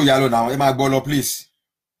máa gbọ́ ṣòyà lọ náà ẹ máa gbọ́ lọ please.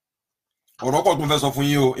 ọ̀rọ̀ pọ̀ tó ń fẹ́ sọ fún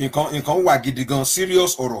yín o nǹkan wà gidi gan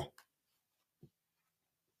serious ọ̀rọ̀.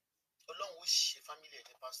 Ọlọ́run ó ṣe family ẹ̀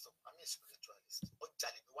ní pastor I'm a spiritualist ọjà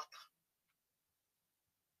lè ní wáta.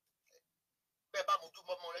 bẹ́ẹ̀ bá mojú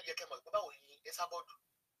mọ́mọ́ rẹ yẹ kẹ́ mọ̀ pé báwo ni Esabod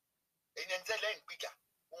ẹni ẹni tẹ́lẹ̀ ń gbìjà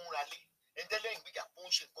ó ń ralé ẹni tẹ́lẹ̀ ń gbìjà ó ń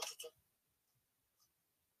ṣe nǹkan tuntun.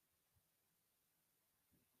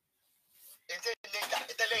 ẹni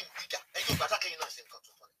tẹ́lẹ̀ ń gbìjà ẹ̀yin ò gbàtà kẹ́yìn náà ṣe nǹkan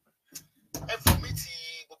tuntun ni. ẹ fún mi ti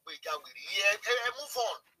gbogbo ìjà wèrè ẹ move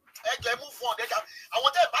on ẹ jọ ẹ move on ẹja àwọn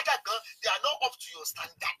tẹ́ ẹ̀ bájà gan they are not up to your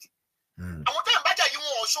standard. àwọn tẹ́ ẹ̀ bájà yìí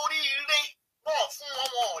wọn ò sórí ire wọn fún wọn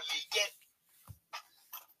wọn ò lè jẹ.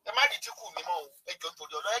 ẹ má dìtí kù mí mọ́ o ẹ jọ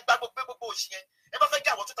nítorí ọ̀nà ẹ gbá gbogbo òṣì yẹn ẹ bá fẹ́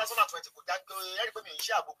jà wọ 2020 kò já ẹ rí pé mi ò ń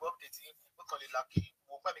ṣe àgbogbo update yìí ó kàn lè la kí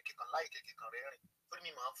wo gbá mi kíkan láì kíkan rẹ̀ rìn torí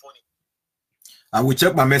mi máa ń fọ́ ni. I will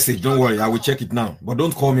check my message, don't worry, I will check it now. But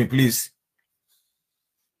don't call me, please.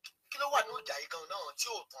 Kí ló wà ní ọjà yìí gan náà tí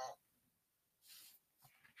ò tán?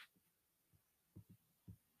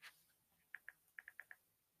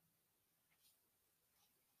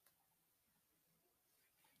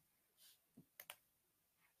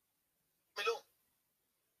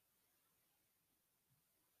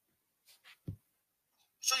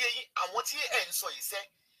 Ṣóyè yín àwọn tí ẹ̀ ń sọ yìí sẹ́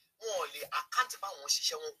wọn ò lè àkáǹtì báwọn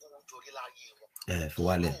ṣiṣẹ́ wọn kó jọrí láyé wọn.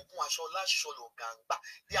 Fọwálẹ̀. Oògùn aṣọ láṣọ lọ gàǹgbà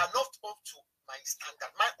they are not up to my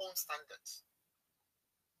standard my own standards.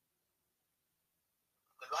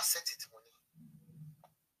 Pẹ̀lú asẹ́tì tí mo ní.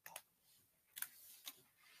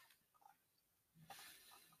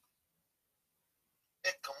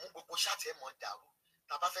 Ẹ kàn mú gbogbo ṣáàtì ẹ̀ mọ́ dàrú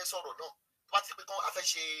tá a bá fẹ́ sọ̀rọ̀ náà tó bá ti pé kán a fẹ́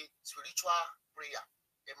ṣe spiritual prayer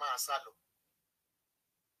ẹ máa sá lọ.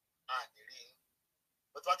 Àníri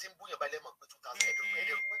bọ́tú bá ti ń búyàn balẹ̀ mọ̀ pé 2000 ẹ̀dọ̀ pé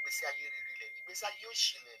ìgbésí ayé rere lẹ̀ ìgbésí ayé ó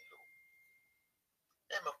ṣì lẹ̀ lọ.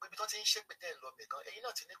 Ẹ mọ̀ pé ibi tó ti ń ṣépè tẹ́ ẹ̀ lọ bẹ̀ gan ẹ̀yin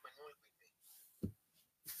náà ti nípìnú ìpèpè.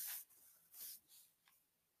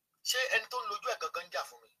 Ṣé ẹni tó ń lojú ẹ̀ gangan ń jà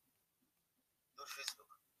fún mi lórí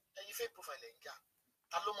Facebook? Ẹ̀yin fake profile ẹ̀ ń jà.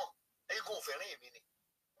 Ta ló mọ̀? Ẹ̀yin kò fẹ́ràn èmi ni.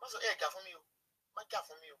 Má sọ ẹ̀ jà fún mi o. Má jà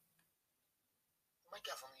fún mi o. Má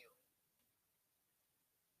jà fún mi o.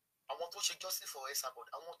 Àwọn tó ṣe justice for Esabod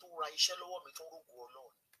àwọn tó ra iṣẹ́ lọ́wọ́ mi tó rògbò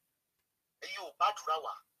Ọlọ́run ẹ̀yin ò bá àdúrà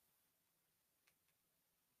wá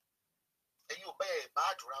ẹ̀yin ò bẹ́ẹ̀ bá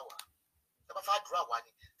àdúrà wá ẹ bá fẹ́ àdúrà wá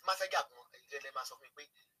ni tí máa fẹ́ jàgbọ́n ẹ̀yin lẹ́ máa sọ fún mi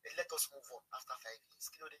pé let us move on after 5 years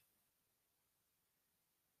kí ló dé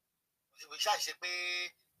ìwé ṣàṣe pé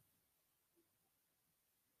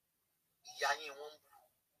ìyá yín wọ́n ń bù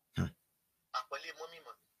àpẹẹlẹ mọ́mí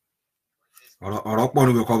mọ̀ ọ̀rọ̀ pọ̀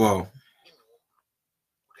níbi kọ́ bọ̀.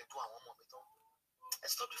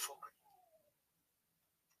 Stop the fuckery.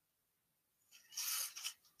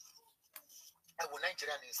 I will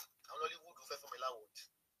Nigerians. I'm Hollywood who fẹ́ fún mi láwọ̀d.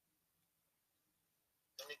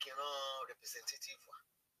 Ẹni kì í rán representative wa.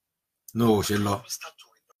 No, ṣe lọ.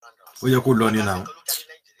 Ó yẹ kó lọ ní náà.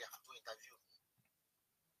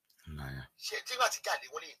 Ṣé tí wàá ti jáde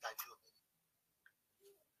wọ́n lè interview mi?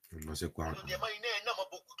 Lọ sí kwara. Olùdí ẹ̀ máa iná ẹ̀ náà mọ́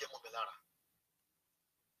bókù kẹ́ mọ́ mi lára.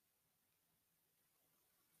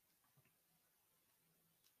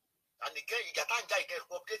 And again, ìjà tá ń já ìkẹ́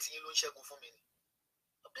ẹ̀kọ́ update yín ló ń ṣẹ́gun fún mi ni.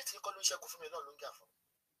 update yìí kọ́ ló ń ṣẹ́kù fún mi náà ló ń jà fún mi.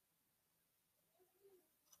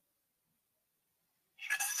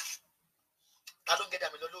 Ta ló ń gẹ́dà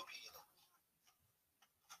mi lọ lóbi yìí náà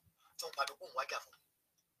tí wọ́n padà kó ń wájà fún mi.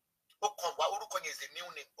 Ó kàn wá orúkọ yẹn is a new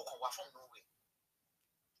name, ó kàn wá from nowhere.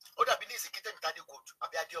 Ó dàbí ní ìsìnkí tẹ̀mí Tádé Gold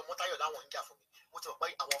àbí Adé Ọmọ́táyọ̀ láwọn ń jà fún mi. Mo ti mọ̀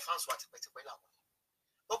pé àwọn fans wa tipẹ́tipẹ́ làwọn.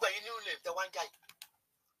 Gbogbo ẹ̀yin new name tẹ wá ń jà yìí.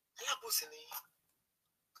 Alábòsí ni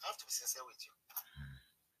I have to be sincere with you.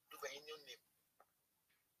 Gbogbo ẹ̀yin new name.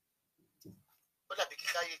 Ó dàbí kí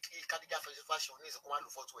Kádíjà fashion ní ìsìnkú wọn lò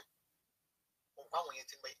fọ́tò ẹ̀. Òǹkọ́ àwọn yẹn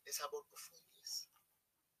ti ń bẹ Esabod fún years.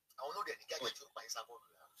 Àwọn olóòdì ẹni jáde tí ó pa Esabod.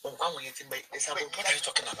 Òǹkọ́ àwọn yẹn ti ń bẹ Esabod. What are you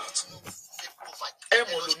talking about? Ẹ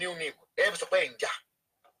mọ̀ lo new name. Ẹ sọ pé ẹ̀ ń jà.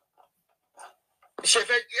 Ṣé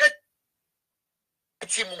fẹ́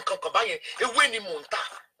tíìmù nǹkan kan báyẹn ewé ni mò ń tà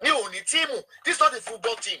ní òní tíìmù this is not a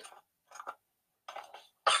football team.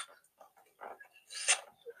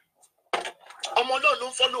 Ọmọ náà ló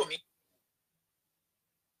ń follow mi.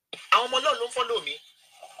 Àwọn ọmọ náà ló ń follow mi.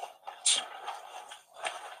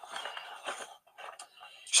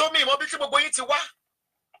 Show me ìmọ̀ bí tí gbogbo yín ti wá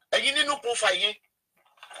ẹ̀yin nínú profile yẹn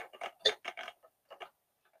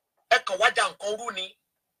ẹ kàn wá dá nǹkan rú ni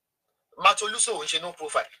Matoluso ń ṣe no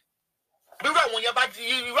profile bí irú àwọn yẹn bá di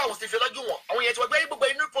irú àwọn ti fi lọ́jú wọn àwọn yẹn ti wọ́n gbé gbogbo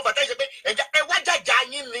inú profile tẹ́ ṣe pé ẹ̀já ẹ wá jàjà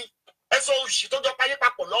yín ni ẹ sọ òṣì tó jọ páyé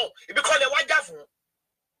papọ̀ lọ́hùn ibi kọ́ lẹ wá jà fún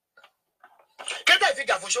kéde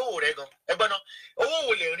ìfijà fún ṣòwò rẹ gan ẹgbọ́n náà owó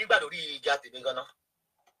wo lè rí gbà lórí ìjà tèmi gan náà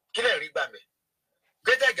kí lè rí gbà mẹ́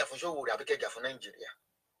kéde ìjà fún ṣòwò rẹ àbí kẹjà fún Nàìjíríà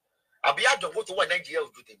àbí àjọ̀gbọ́n tó wà Nàìjíríà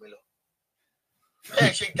ojú tèmi lọ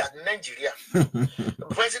ẹ ṣe ìjà ní Nàìjíríà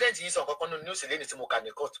president yìí sọ kankan nínú news lẹ́ni tí mo kà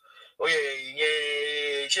ní court oyè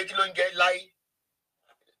ìyẹn ṣé kí ló ń jẹ́ láì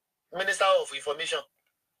minister of information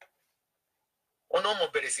wọn náà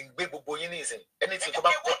mọ̀ bẹ̀rẹ̀ sí gbé gbogbo yín ní ìsìn anything tó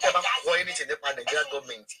bá kọ́ anything nípa Nigeria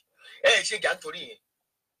government ẹ ṣe ìjà nítorí yẹn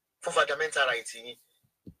fún fundamental rights yín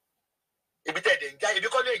ibi tẹ́ ẹ̀dẹ̀ ń já ibi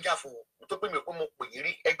kọ́ lè ń jà fún tó pé mi ò pé mo pè yín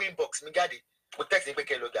rí ẹgbẹ́ inbox mi jáde mo text ní pé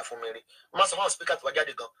kẹ́ ẹ lọ jà fún mi rí mo sọ fún àwọn speaker tó wá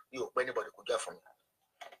jáde gan yóò pẹ́ anybody kò jà fún mi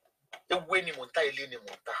ewé ni mò ń ta ilé ni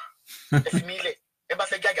mò ń ta ẹ fi mí lẹ̀ ẹ bá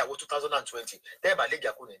fẹ́ jájà wo 2020 tẹ́ ẹ bá lè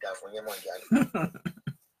jà kó ní dáa fún yẹn mọ̀ ìyá rẹ̀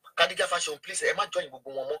Kádíjà fashion please ẹ má join gbogbo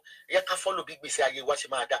wọn mọ́ ẹ ká follow bí gbèsè ayé wa ṣe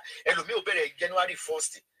máa dá ẹlòmíì ò bẹ̀rẹ̀ January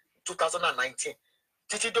 1st 2019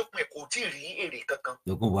 títí dópin kò tí ì rí èrè kankan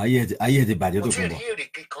ayé ti bàjẹ́ tó kò tí ì fún rí wa èrè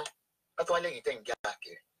kankan látọ̀ wá lẹ́yìn tẹ̀ ń já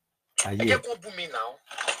kiri ẹ jẹ́ kó bú mi náà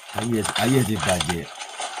ayé ti bàjẹ́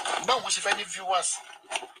báwo ṣe fẹ́ ní viewers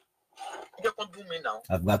ẹ jẹ́ kó bú mi náà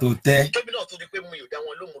àgbà tó tẹ́ kébì náà tó di pé mi ò dá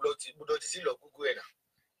wọn lóhùn lọ ti sí lọ Google ẹ̀ náà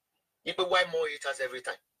yí pé why more haters every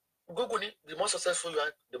time Google ni the more successful you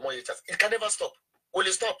are the more haters it can never stop kò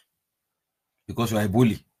lè stop because you are a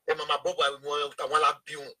bully. ẹ máa bọ́ bọ́ àwọn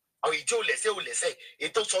alábíhùn àwọn ìjọ ò lẹ́sẹ̀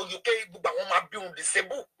ètò sọ UK gbogbo àwọn máa bíhùn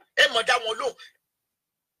disable ẹ mọ̀ dá wọn lóhùn.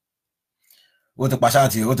 Ó ti pa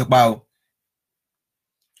ṣáàtì ó ti pa o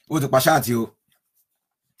ó ti pa ṣáàtì o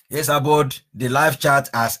Esabod the live chat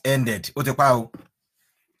has ended ó ti pa o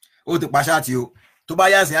ó ti pa ṣáàtì o tó bá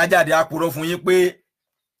yàsìn ajáde á purọ́ fún yín pé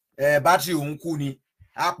bátìrì òun kú ni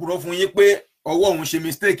á purọ́ fún yín pé ọwọ́ òun ṣe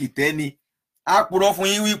mistake tẹ́ ni á purọ́ fún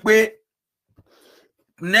yín wípé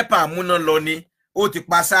nepa múná lọ ni ó ti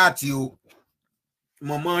pa ṣáàtì o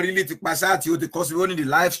mọ̀mọ́ rílí ti pa ṣáàtì ó ti kọ́ sí only the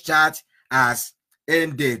live chat has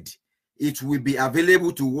ended. It will be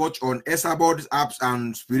available to watch on Esabod's apps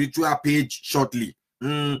and spiritual page shortly.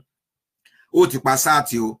 Ó ti pa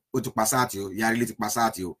ṣáàtì o ó ti pa ṣáàtì o ìyá rílí ti pa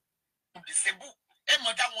ṣáàtì o. ẹ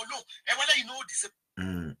mọ̀ dá wọn lóhùn ẹ wọlé yìí ní ó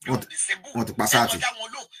disable. Wọ́n ti pa ṣáàtì. ẹ mọ̀ dá wọn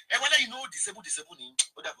lóhùn ẹ wọlé yìí ní ó disable ni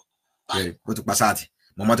ó dàbọ̀. Ó ti pa ṣáàtì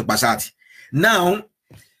mọ̀mọ́ ti pa ṣáàtì. Now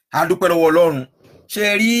a dúpẹ́ lọ́wọ́ Ọlọ́run ṣe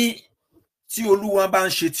rí tí Olúwa bá ń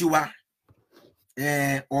ṣe tiwa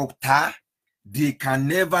ọ̀tá they can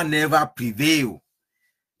never prevail.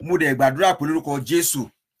 Mo dẹ̀ gbàdúrà pé lórúkọ Jésù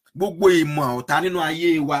gbogbo ìmọ̀ ọ̀tá nínú ayé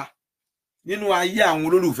wa nínú ayé àwọn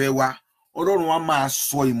olólùfẹ́ wa Ọlọ́run wa máa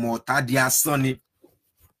sọ ìmọ̀ ọ̀tá di asán ni.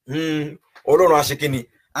 Ọlọ́run á ṣe kíni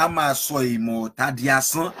a máa sọ ìmọ̀ ọ̀tá di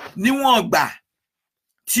asán níwọ̀n gbà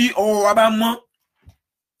tí ọwọ́ wa bá mọ́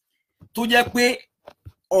tó jẹ́ pé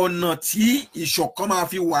ọ̀nà tí ìṣọ̀kan máa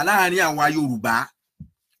fi wà láàrin àwa Yorùbá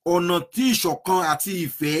ọ̀nà tí ìṣọ̀kan àti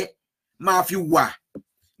ìfẹ́ máa fi wà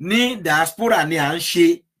ní diaspora ni à ń ṣe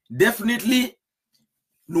definitely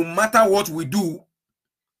no matter what we do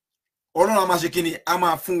Ọlọ́run a máa ṣe kíni a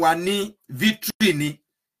máa fún wa ní victory ni.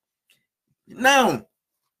 Now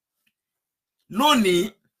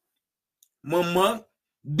lónìí mọ̀mọ́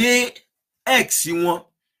gbé x wọn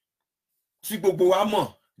tí gbogbo wa mọ̀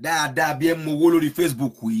dáadáa bí ẹ mọ owó lórí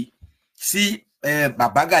Facebook yìí sí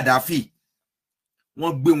bàbá Gaddafi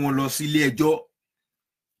wọ́n gbé wọn lọ sí ilé ẹjọ́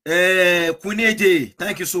Queen AJ,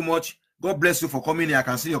 thank you so much. God bless you for coming here. I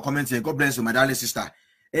can see your comments here. God bless you, my darling sister.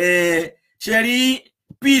 Sherry,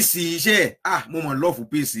 peace, share. Mama, love for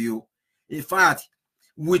peace, you. In fact,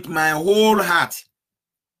 with my whole heart,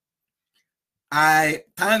 I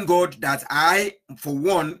thank God that for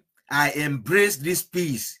one, I embrace this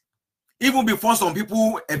peace. Even before some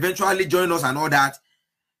people eventually join us and all that.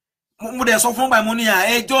 Mo so fun by money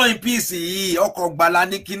join peace yi oko gbala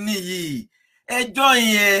ni kini yi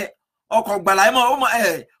join oko gbala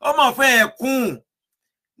o mo fe kun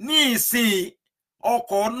ni isin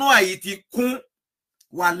oko nu ayi ti kun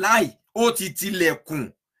wàláì ó ti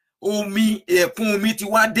tilẹ̀kùn omi ẹ̀kún omi ti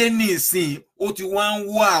wá dé ní ìsìn ó ti wá ń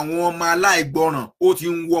wọ́ àwọn ọmọ aláìgbọràn ó ti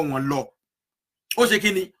ń wọ́ wọn lọ ó ṣe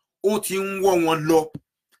kíni ó ti ń wọ́ wọn lọ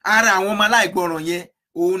ara àwọn ọmọ aláìgbọràn yẹn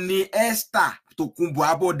ó ní Esther Tokunbo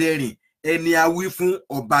Aboderin ẹni awí fún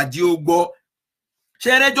ọ̀bàdí ó gbọ́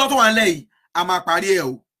ṣe rẹ́jọ́ tó wà nílẹ̀ yìí a máa parí ẹ̀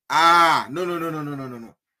o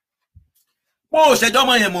no bó ṣẹjọ́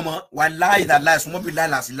mọ́ yẹn mọ̀mọ́ wàláì làláì súnmọ́ bí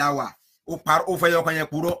láìlàsí láwà ó fẹ́ yọkan yẹn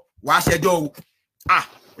purọ́ wàá ṣẹjọ́ o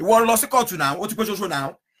ìwọ lọ sí kóòtù náà ó ti pé ṣoṣo náà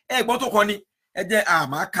ẹ̀gbọ́n tó kọ ni ẹ jẹ́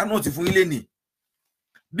máa ka nóòtì fún ilé nì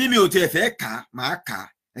bí mi ò tiẹ̀ fẹ́ kà máa kà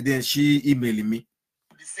ẹ jẹ́ ṣí ímeèlì mi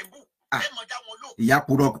ìyá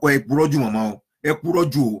purọ́ ẹ purọ́ jù mọ̀mọ́ o ẹ purọ́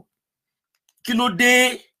jù o kí ló dé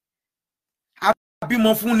abímọ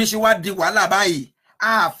fún ní ṣe wá di wàhálà báyìí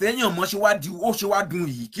àfẹ́yàn mọ́ ṣe wá di ó ṣe wá dùn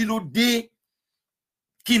yìí kí ló dé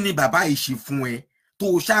kí ni bàbá yìí ṣe fún ẹ tó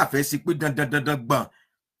ṣàfẹ́ sí pé dandan gbọ̀n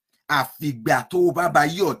àfìgbà tó bá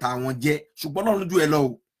yí ọ̀tá wọn jẹ́ ṣùgbọ́n lọ́run jù ẹ lọ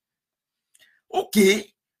o okay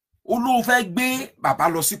olóò fẹ́ gbé bàbá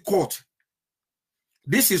lọ sí court.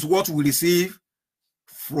 This is what we receive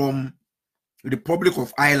from the Republic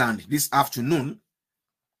of Ireland this afternoon.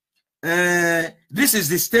 This is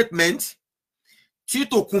the statement tí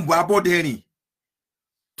Tokunbo Aboderin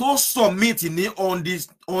to submit on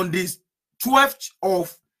this 12th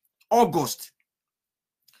of August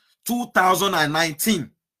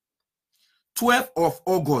 2019. 12th of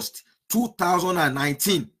August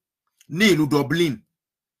 2019 ní ìlú Dublin.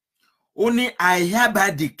 Only I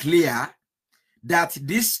hereby declare that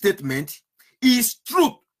this statement is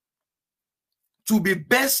true to the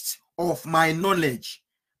best of my knowledge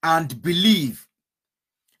and belief,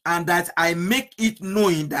 and that I make it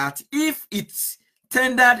knowing that if it's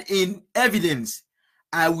tendered in evidence,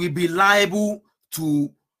 I will be liable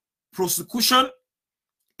to prosecution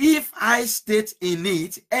if I state in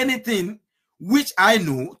it anything which I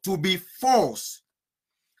know to be false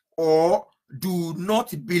or do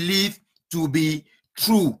not believe to be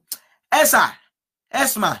true.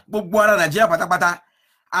 Esma, gbogbo ara Nigeria pátápátá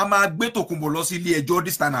a máa gbé Tokunbo lọ sí ilé ẹjọ́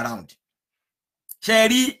this time around.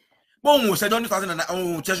 Ṣé bóun ṣẹjọ́ ní 2009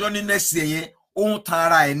 òun ṣẹjọ́ ní next year yẹn òun tan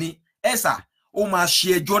ara ẹ̀ ní ó máa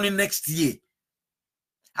ṣe ẹjọ́ ní next year.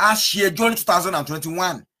 A ṣe ẹjọ́ ní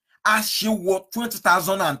 2021. A ṣe wọ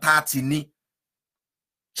 2030 ní.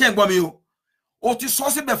 Ṣé gbọ́ mi o? Ó ti sọ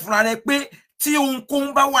síbẹ̀ fúnra rẹ̀ pé tí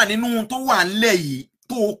ohunkóhun bá wà nínú ohun tó wà nílẹ̀ yìí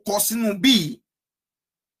tó kọ sínú bíi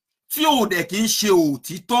tí ò dẹ̀ kí ń ṣe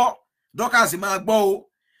òtítọ́ Dorcas máa gbọ́ o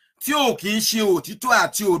tí ò kí ń ṣe òtítọ́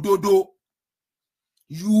àti òdodo,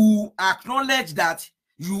 you acknowledge that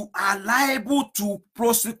you are liable to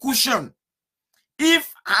prosecution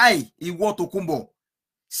if I, Iwo Tokunbo,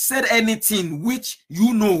 said anything which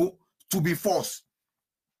you know to be false.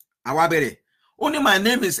 Awabere, only my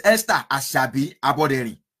name is Esther Ashabi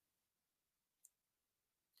Aboderin.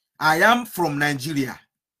 I am from Nigeria.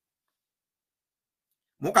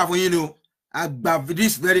 Moka for you know, I have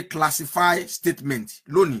this very classified statement.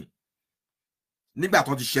 Loni, nígbà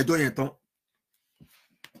tó ti ṣẹjọ́ yẹn tán,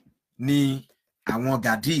 ni àwọn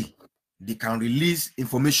Gadi, they can release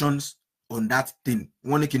informations on that thing.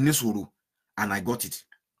 Wọ́n ní kí ní sọ̀rọ̀, and I got it.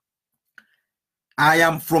 I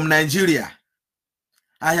am from Nigeria.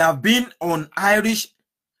 I have been on Irish,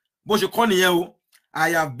 bó ṣe kọ́ nìyẹn o. I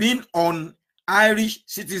have been on Irish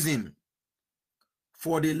citizen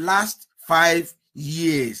for the last 5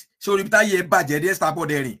 years. So ibi tá yẹ bàjẹ́ dé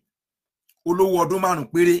Esabod olówó ọdún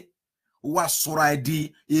márùn péré wá sọra ẹ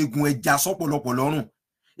di egun ẹja sọ́pọ̀lọpọ̀ lọ́rùn.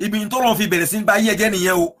 Ibi tó lọ́n fi bẹ̀rẹ̀ sí bá yẹ jẹ́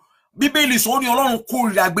nìyẹn o. Bíbélì sọ ní Ọlọ́run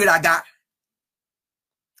kórìíra gbéraga.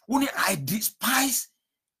 Ó ní I despise,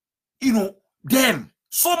 them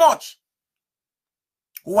so much.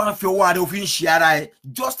 Ó wá ń fi ọwọ́ adé òfin ṣe ara ẹ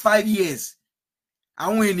just 5 years.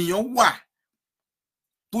 Àwọn ènìyàn wà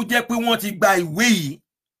tó jẹ́ pé wọ́n ti gba ìwé yìí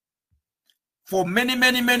for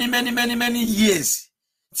many years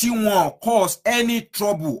tí wọ́n cause any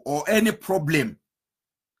trouble or any problem.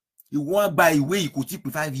 Ìwọ́n gba ìwé yìí kò tí pé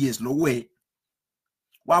 5 years lọ́wọ́ ẹ̀.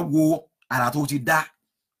 Wá wo àrà tó ti dá.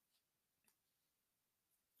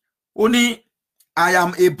 Only I am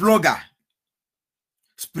a blogger,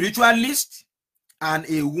 spiritualist, and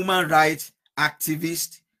a woman rights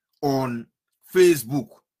activist on Facebook.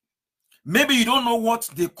 Maybe you don't know what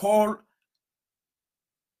they call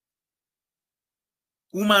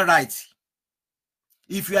human rights.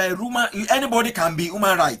 If you are a woman, anybody can be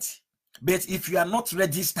human rights. But if you are not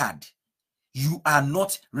registered, you are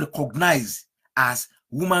not recognized as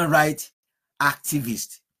woman rights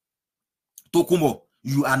activist. Tokumbo,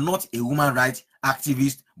 you are not a woman rights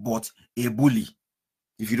activist, but a bully.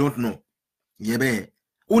 If you don't know. Yeah,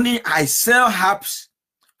 only I sell herbs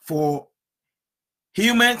for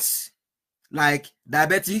humans like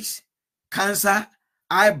diabetics, cancer,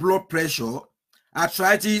 high blood pressure,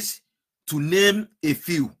 arthritis, to name a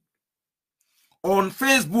few. On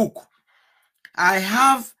Facebook, I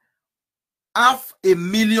have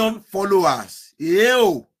 500,000 followers.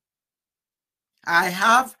 Yo, I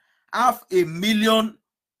have 500,000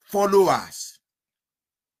 followers.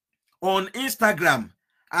 On Instagram,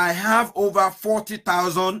 I have over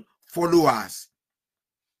 40,000 followers.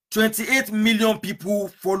 28 million people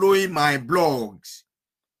following my blogs.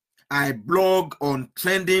 I blog on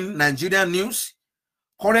trending Nigerian news,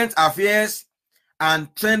 current affairs,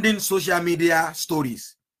 and trending social media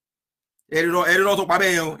stories. I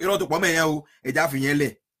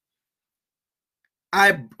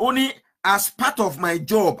only, as part of my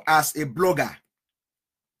job as a blogger,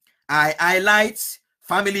 I highlight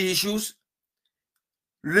family issues,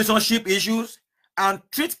 relationship issues, and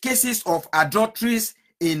treat cases of adulteries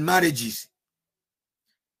in marriages.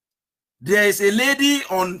 There is a lady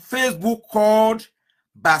on Facebook called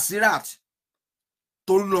Basirat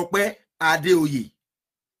Tolulope Adeoye.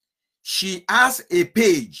 She has a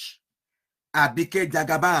page, Abike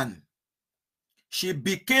Jagaban. She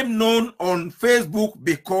became known on Facebook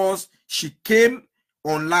because she came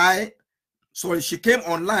online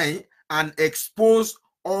and exposed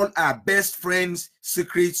all her best friends'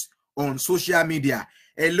 secrets on social media.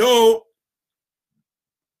 Hello?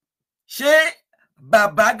 Ṣé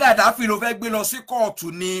Baba Gaddafi ló fẹ́ gbé lọ sí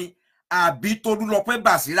kóòtù ni àbí Tolulope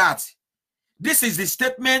Basirat? This is the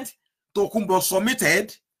statement Tokunbo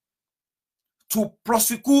submitted to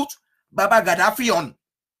prosecute Baba Gaddafi on.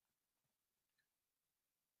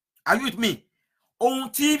 Are you with me? Ohun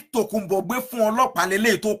tí Tokunbo gbé fún ọlọ́pàá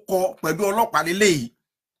lélẹ́yìí tó kọ pẹ̀lú ọlọ́pàá lélẹ́yìí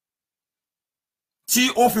tí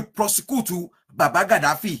ó fi prosecute Baba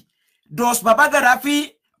Gaddafi. Does Baba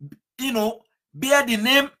Gaddafi, bear the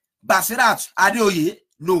name Basirat Adeoye?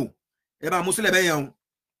 No.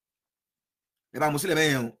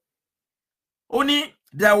 Only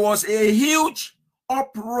there was a huge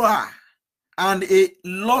uproar and a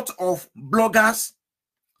lot of bloggers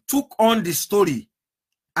took on the story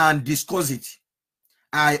and discussed it.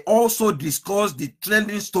 I also discussed the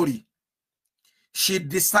trending story. She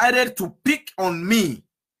decided to pick on me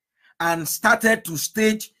and started to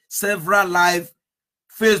stage several live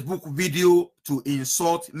Facebook videos to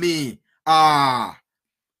insult me.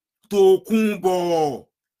 Tokunbo.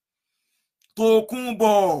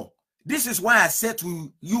 This is why I said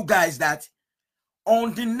to you guys that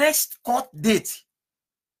on the next court date,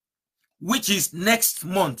 which is next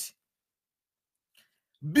month,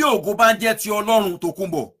 bí ògo bá jẹ́ ti Ọlọ́run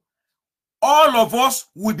Tokunbo, all of us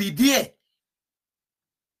will be there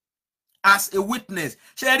as a witness.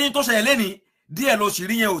 Ṣé ẹni tó ṣẹlẹ̀ lẹ́ni díẹ̀ ló ṣì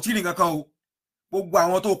rí yẹn ò tí rí nǹkan o. Gbogbo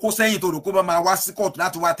àwọn tó kó sẹ́yìn tó rò kó bá máa wá sí court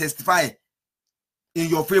láti wá testify in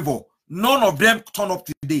your favor. None of them turn up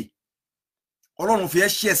today. Ọlọ́run fi ẹ́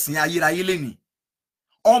ṣẹ̀sìn ayérayé lẹ́ni.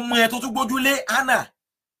 Ọmọ ẹ̀ tó tún gbójúlé Anna.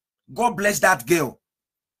 God bless that girl.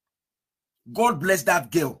 God bless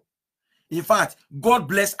that girl. In fact, God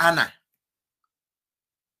bless Anna.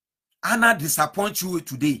 Anna disappoints you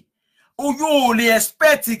today. Oh, you only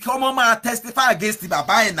expect to come and testify against the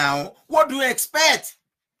Baba now. What do you expect?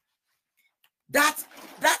 That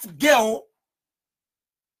girl,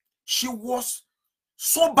 she was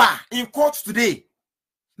sober in court today.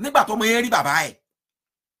 Maybe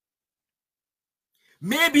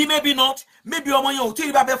not. Maybe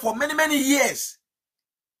for many years.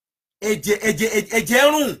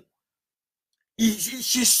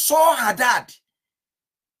 She saw her dad.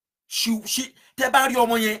 She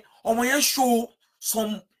show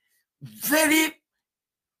some very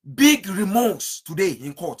big remorse today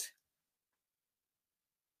in court.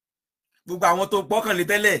 Gbogbo àwọn tó gbọ́kàn lé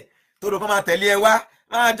tẹ́lẹ̀ tó rò kó máa tẹ̀lé ẹ wá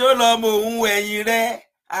máa jó lọ mọ ohun ẹ̀yìn rẹ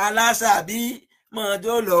aláṣàbí máa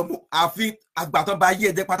jó lọ mọ àfi àgbàtàn bá yé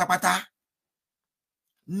ẹ̀jẹ̀ pátápátá.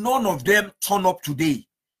 None of them turn up today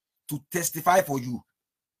to testify for you.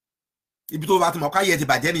 Ibi tó bá ti mọ̀ ká yẹ ti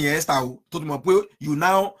bàjẹ́ nìyẹn Esther o tó ti mọ̀ pé you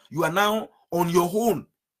are now on your own.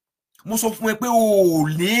 mo sọ fún ẹ pé o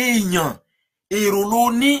léèyàn èrò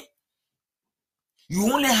ló ní.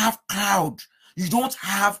 You only have crowd. You don't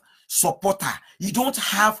have supporter. You don't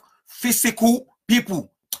have physical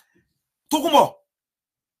people. Tokunbo.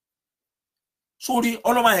 Sorry,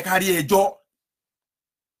 ọlọ́mọ yẹn kárí ẹjọ́.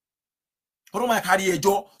 Ọlọ́mọ yẹn kárí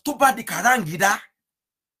ẹjọ́ tó bá di kàráǹgídá.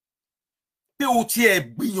 Pé o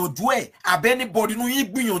tiẹ̀ gbìyànjú ẹ̀, abẹ́nibọ̀dì inú yín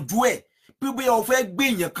gbìyànjú ẹ̀. Pé bí o fẹ́ gbé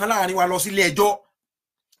èèyàn kan láàrin wa lọ sílé ẹjọ́.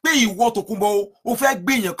 Pé ìwọ Tokunbo o fẹ́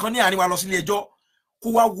gbé èèyàn kan ní àárín wa lọ sílé ẹjọ́. Kó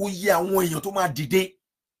wá wo iye àwọn èèyàn tó máa dìde.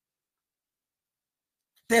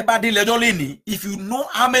 If you know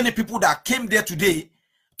how many people that came there today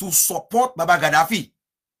to support Baba Gaddafi,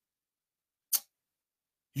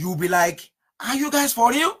 you'll be like, are you guys for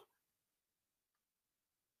real?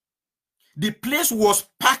 The place was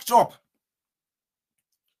packed up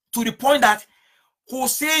to the point that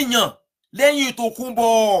Hossein Lenyi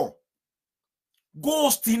Tokunbo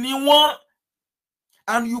ghost in one,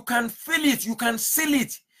 and you can feel it, you can see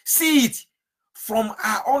it from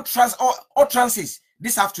our utterances.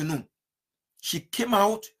 This afternoon, she came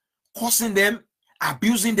out cursing them,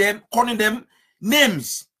 abusing them, calling them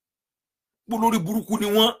names. Bolori buruku ni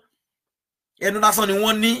won, enu lasan ni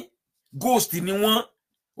won ni, ghost ni won,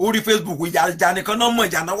 ori Facebook ìjà nìkan náà mọ̀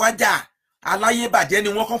ìjà náà wá jà, aláyé bàjẹ́ ni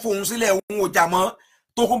wọ́n kàn fohùn sílẹ̀ ohun ò jà mọ́,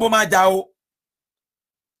 Tokunbo máa jà o.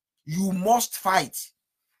 You must fight.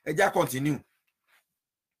 Eja continue.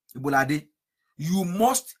 Ibolade, you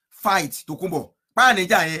must fight, Tokunbo. Pa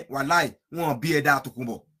nija yẹn wàláì wọ́n bí ẹ̀dá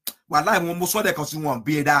Tokunbo. Wàláì wọ́n mo sọ de kan sí wọ́n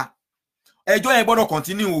bí ẹ̀dá. Ẹjọ́ yẹn gbọ́dọ̀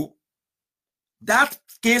continue o. That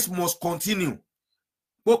case must continue.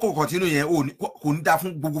 Boko continue yẹn o kò ní dá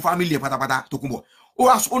fún gbogbo family pátápátá Tokunbo.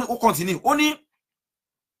 O continue. Oni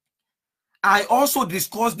I also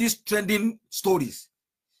discussed these trending stories.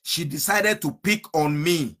 She decided to pick on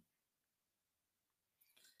me.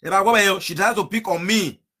 She decided to pick on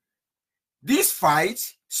me. This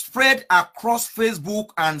fight spread across Facebook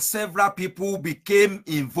and several people became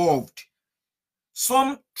involved.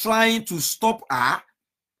 Some trying to stop her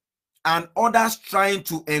and others trying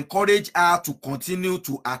to encourage her to continue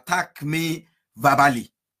to attack me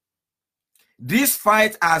verbally. This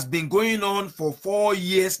fight has been going on for 4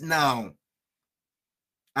 years now.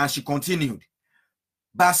 And she continued.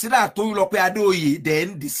 Basira Toyilope Adeoye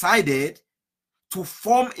then decided to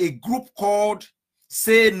form a group called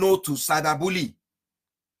Say No to Cyberbully.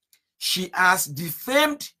 She has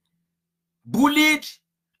defamed, bullied,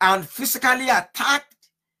 and physically attacked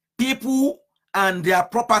people and their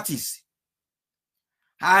properties.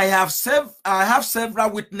 I have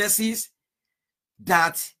several witnesses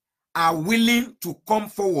that are willing to come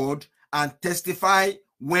forward and testify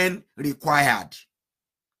when required.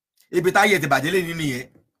 Ibitaye te bajele nini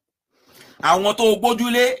ye. Àwọn tó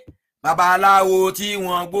gbójúlé babaláwo tí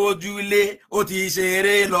wọ́n gbójúlé ó ti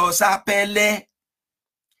ṣeré lọ sápẹ́lẹ́.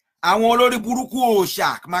 Àwọn olórí burúkú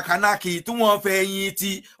òòṣà makanaki tí wọ́n fẹ̀yìn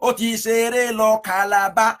tí ó ti ṣeré lọ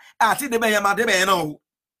Kàlàbá àti débẹ̀ yẹn máa débẹ̀ yẹn náà o.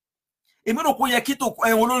 Èmi rò pé yẹ kí tó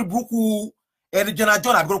olórí burúkú Ẹ̀rìjọ́nà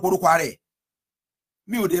John àbí orúkọ rẹ̀.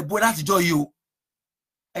 Mi ò dé bó láti jọ yìí o.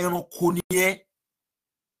 Ẹranko ni ẹ́.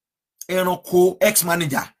 Ẹranko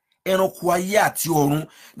ex-manager. Ẹranko ayé àti ọ̀run.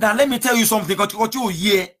 Now let me tell you something kan tí ó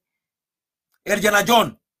yé Ẹ̀rìjọ́nà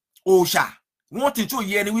John òòṣà. Wọ́n ti tí ó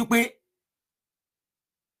yé ni wípé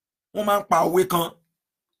wọ́n máa ń pa òwe kan.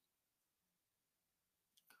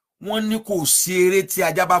 Wọ́n ní kò sí eré tí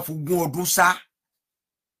ajá bá fi 20 ọdún sá.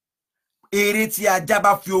 Eré tí ajá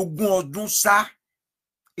bá fi 20 ọdún sá.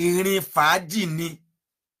 Erin fàájì ni.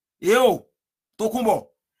 Eo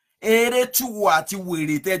Tokunbo. Eré tí wo àti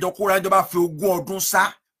wèrè tẹ́jọ kóra jọ bá fi 20 ọdún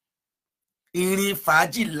sá. Erin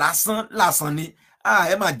fàájì lásán ni.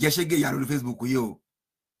 Ẹ máa jẹ ṣégè yà lórí Facebook yìí o.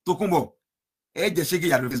 Tokunbo. Ẹ jẹ ṣégè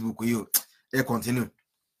yà lórí Facebook yìí o. Ẹ continue.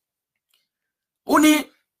 Only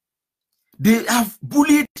they have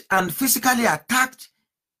bullied and physically attacked,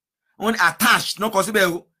 only attached, no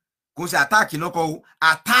consider, attack, no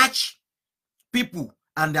attach people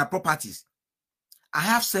and their properties. I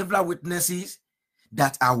have several witnesses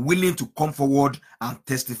that are willing to come forward and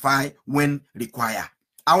testify when required.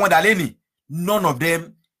 I want Aleni, none of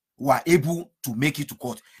them were able to make it to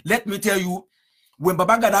court. Let me tell you, when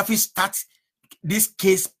Baba Gaddafi starts this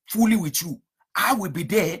case fully with you, I will be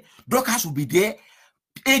there, Dorcas will be there,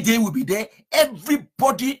 AJ will be there,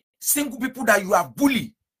 everybody, single people that you have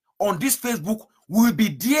bullied on this Facebook will be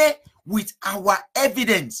there with our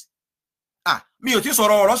evidence. Mi ò tí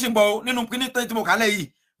sọ̀rọ̀ ọ̀rọ̀ simbo nínú kíní tí mo kálẹ̀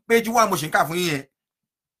yìí page 1 mo ṣe ń kà fún yín.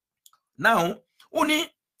 Now, only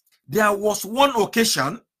there was one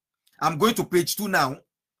occasion, I'm going to page 2 now.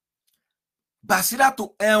 Basira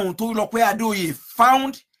Toyilope Adeoye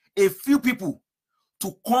found a few people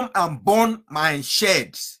to come and burn my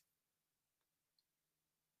sheds.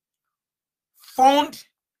 Found,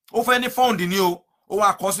 over any found in you, or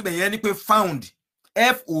I consider any found,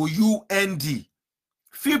 F-O-U-N-D.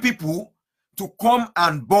 Few people to come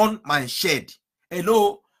and burn my shed.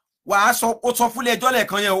 Hello,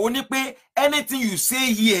 anything you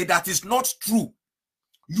say here that is not true,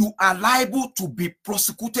 you are liable to be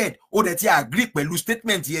prosecuted. Or that you agree with the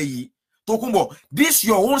statement here. Tokumbo, this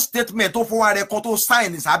your own statement of what record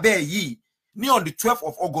sign is abe yi. Ni on the 12th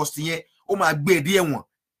of August here. O ma gbe die one.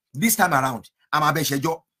 This time around, I'm abe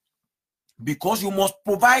shejo. Because you must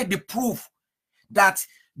provide the proof that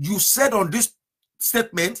you said on this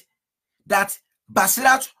statement that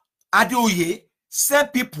Basirat Adeoye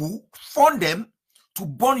sent people, fund them to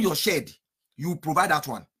burn your shed. You provide that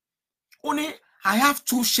one. Only I have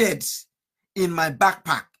 2 sheds in my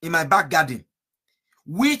backpack, in my back garden,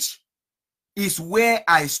 which is where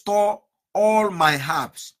I store all my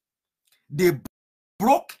herbs. They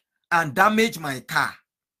broke and damaged my car,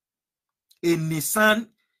 a Nissan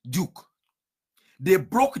Duke. They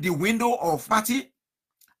broke the window of party.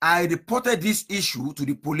 I reported this issue to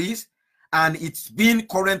the police, and it's been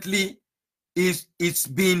currently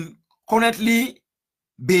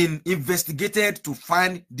been investigated to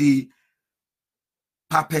find the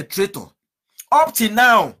perpetrator. Up till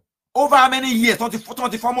now, over how many years?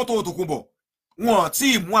 24 moto Tokumbo. One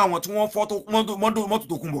team, one photo moto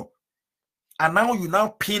Tokumbo. And now you now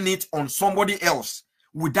pin it on somebody else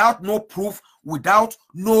without no proof, without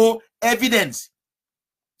no evidence.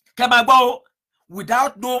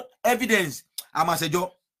 Without no evidence.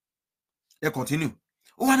 Amasejo. They continue.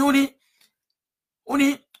 Only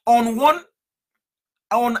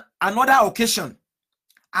on another occasion,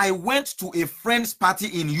 I went to a friend's party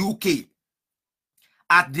in UK.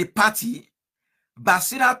 At the party,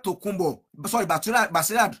 Basirat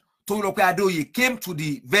Toyope Adeoye came to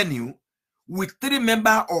the venue with 3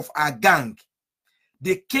 members of our gang.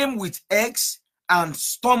 They came with eggs and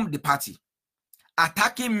stormed the party,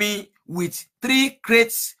 attacking me with 3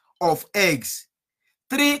 crates of eggs.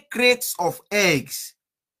 3 crates of eggs.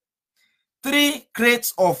 3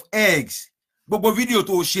 crates of eggs. Bobo video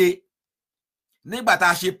to she. Nígbà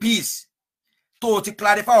tá ṣe peace. To ti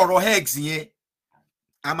clarify ọ̀rọ̀ eggs yẹn.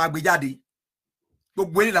 A máa gbé jáde.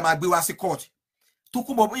 Gbogbo ẹni la máa gbé wá sí court.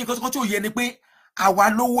 Tokumbo nǹkan tí ó yé ni pé àwa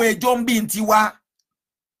lówó ẹjọ́ ń bí n ti wá.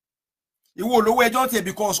 Ìwọ lówó ẹjọ́ tiẹ̀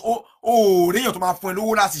because o réyàn tó máa fún ẹ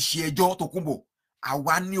lówó láti ṣe ẹjọ́ Tokumbo.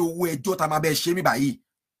 Àwa ní owó ẹjọ́ tá máa bẹ ṣe mí báyìí.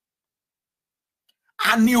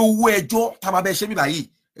 A ní owó ẹjọ́ tá máa bẹ ṣe mí báyìí.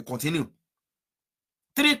 Continue.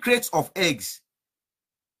 3 crates of eggs.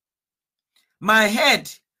 My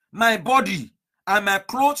head, my body, and my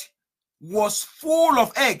clothes was full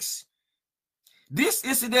of eggs. This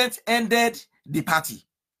incident ended the party.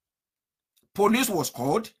 Police was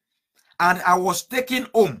called, and I was taken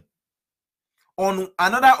home. On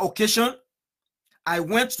another occasion, I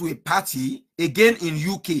went to a party again in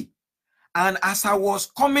UK, and as I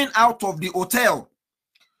was coming out of the hotel,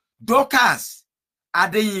 Dorcas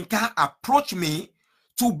Adeyinka approached me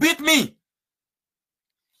to beat me.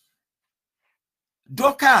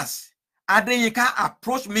 Dorcas Adeyinka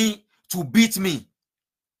approached me to beat me.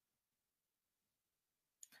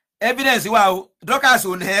 Evidence, wow. Dorcas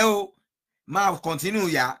on hell. Ma continue,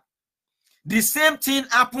 yeah. The same thing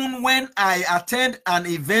happened when I attended an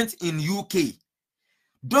event in UK.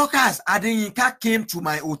 Dorcas Adeyinka came to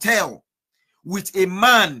my hotel with a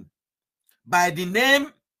man by the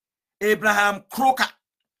name Abraham Crocker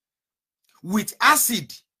with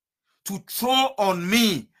acid to throw on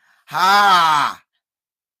me. Ha!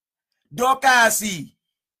 Dorcas,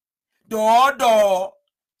 Dodo,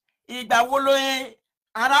 Igba woloye,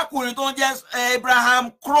 arákùnrin tó ń jẹ́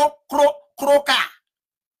Abraham Crocker.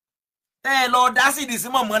 Lord, that's it, this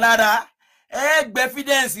mọ̀mọ́ lára.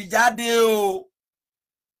 Evidence jáde o.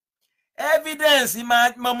 Evidence,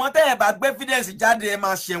 mọ̀mọ́ tẹ́ bá gbé evidence jáde, ẹ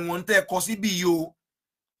máa ṣe wọ́n tẹ́ kọ síbí o.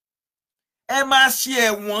 Ẹ máa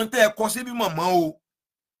ṣe wọ́n tẹ́ kọ síbí mọ̀mọ́ o.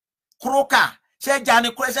 Crocker,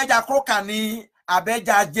 ṣẹ́jà Crocker ni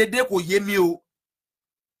Abeja Jede kò yé mi o.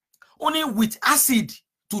 Only with acid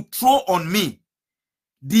to throw on me.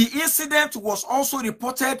 The incident was also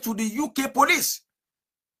reported to the UK police.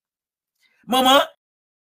 Mama,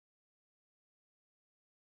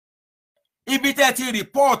 ibi tẹ́ ti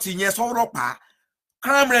report yẹn sọ̀rọ̀ pa,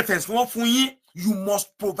 crime reference wọ́n fún yín, you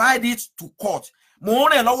must provide it to court. Mo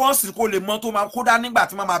rìn lọ́wọ́ sì kò lè mọ̀ tó máa kó dá nígbà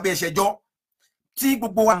tí màmá bẹ ṣẹjọ́.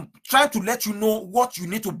 I'm trying to let you know what you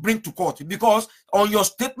need to bring to court, because on your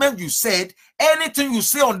statement you said anything you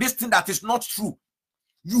say on this thing that is not true,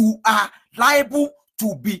 you are liable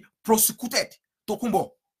to be prosecuted.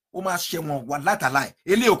 Tokumbo, ó máa ṣe wọn wà látàláì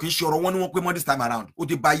eléyìí ò kì í ṣe ọ̀rọ̀ wọn ni wọ́n pé mọ́ this time around ó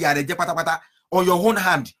ti bà ìyá rẹ̀ jẹ́ pátápátá on your own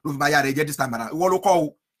hand ló fi bà ìyá rẹ̀ jẹ́ this time around ìwọ ló kọ́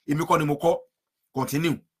o èmi kọ́ ni mo kọ́.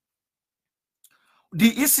 Continue. The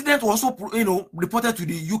incident was also, reported to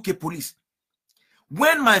the UK police.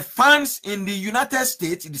 When my fans in the United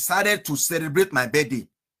States decided to celebrate my birthday,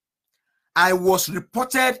 I was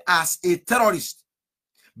reported as a terrorist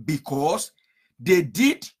because they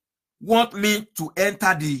did want me to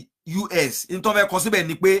enter the US.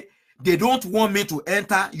 They don't want me to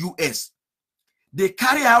enter US. They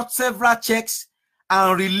carry out several checks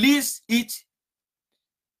and release it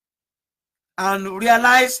and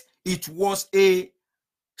realize it was a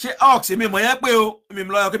Hoax.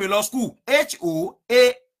 School.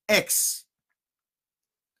 H-O-A-X.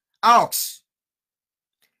 Hoax.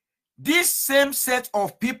 This same set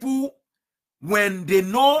of people, when they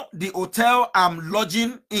know the hotel I'm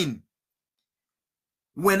lodging in,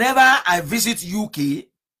 whenever I visit UK,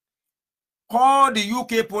 call the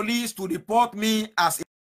UK police to report me as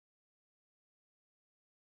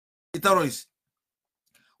a terrorist.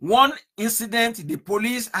 One incident, the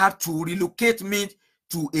police had to relocate me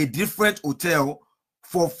to a different hotel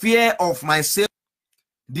for fear of my safety.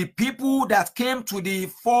 The people that came to the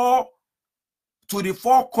four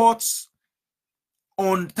courts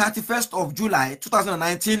on 31st of July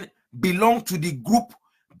 2019 belong to the group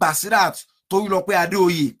Basirat Toyilope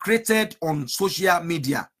Adeoye created on social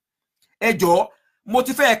media. Ejo,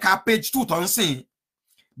 motife ka page 2 tonsin.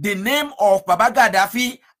 The name of Baba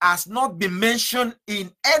Gaddafi has not been mentioned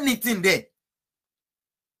in anything there.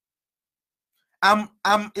 I'm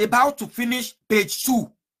about to finish page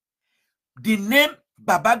 2. The name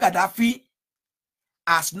Baba Gaddafi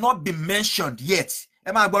has not been mentioned yet.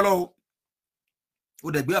 No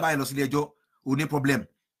problem.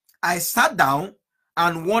 I sat down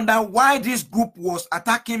and wondered why this group was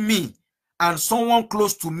attacking me, and someone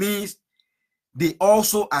close to me, they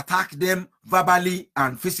also attacked them verbally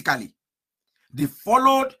and physically. They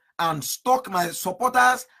followed and stalked my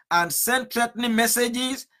supporters and sent threatening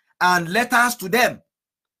messages and letters to them.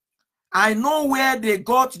 I know where they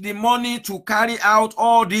got the money to carry out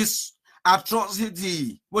all this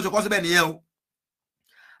atrocity.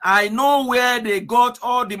 I know where they got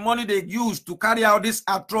all the money they used to carry out this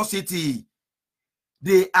atrocity.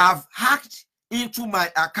 They have hacked into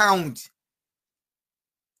my account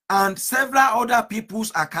and several other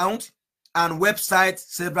people's accounts and websites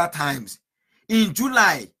several times. In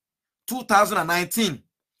July 2019,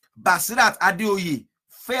 Basirat Adeoye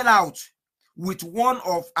fell out with one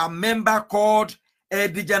of a member called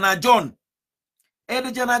Edijana John.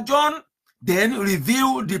 Edijana John then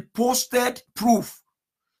revealed the posted proof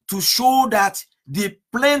to show that the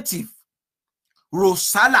plaintiff,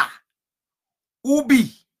 Rosala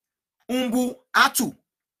Ubi Umbu Atu,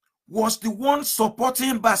 was the one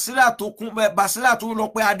supporting Basirat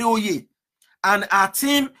Toyilope Adeoye and her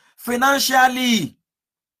team financially.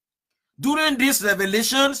 During these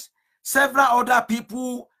revelations, several other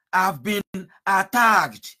people have been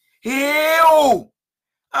attacked. Hey, oh!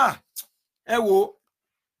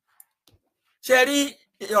 Sherry,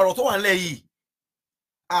 you're to one lay.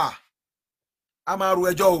 Amaru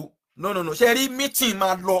ejo. No. Sherry, meeting,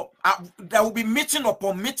 man, law. There will be meeting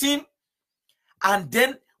upon meeting, and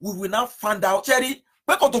then we will now find out. Sherry,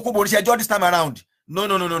 we go to Kubo this time around.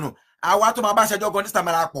 No. I want to my bash this time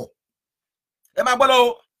around.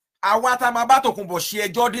 Emabolo, I want my battle Kubo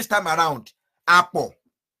this time around. Apple.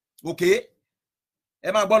 Okay.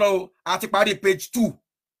 Emabolo, Atipari page 2.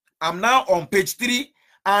 I'm now on page 3,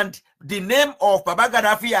 and the name of Baba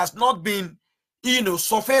Gaddafi has not been,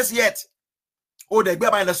 surfaced yet. Oh, the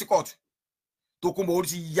baby in the court. Tokumbo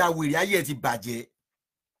Yahweh, Ayeti Baje.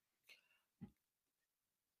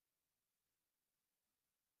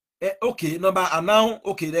 Okay, number and now,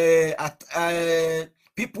 okay,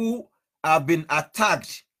 people have been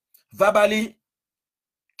attacked verbally.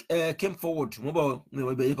 Came forward.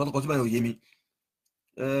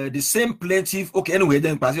 The same plaintiff. Okay, anyway,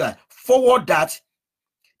 then forward that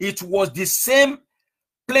it was the same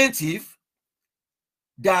plaintiff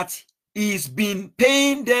that is been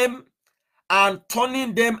paying them and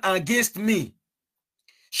turning them against me.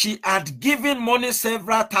 She had given money,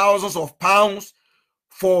 several thousands of pounds,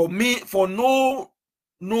 for me for no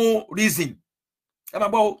reason.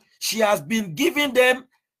 She has been giving them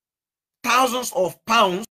thousands of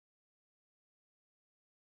pounds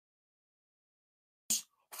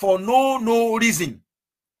for no reason.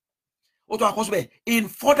 In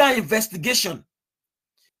further investigation,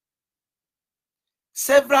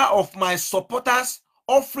 several of my supporters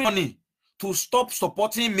offering money to stop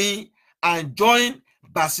supporting me and join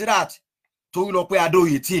Basirat Toyilope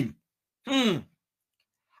Adeoye team.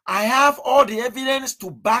 I have all the evidence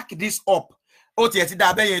to back this up. Ó tiẹ̀ ti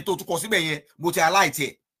dá bẹ́yẹn tó tún kọ síbẹ̀ yẹn, mo ti highlight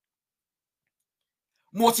ẹ̀.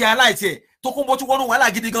 Mo ti highlight ẹ̀. Tokunbo ti wọnú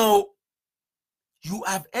wàhálà gidi gan o. You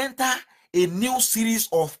have entered a new series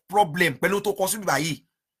of problems pẹ̀lú tó kọ síbẹ̀ báyìí.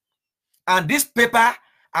 And this paper,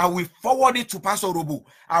 I will forward it to Pastor Robo.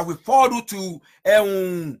 I will forward it to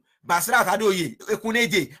Basirat Adeoye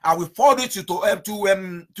Ekuneje. I will forward it to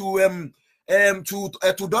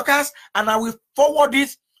Dorcas, and I will forward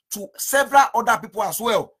it to several other people as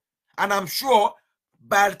well. And I'm sure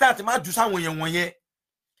by the time I do something when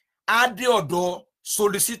Adeodo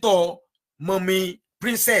solicitor mommy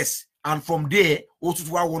princess, and from there also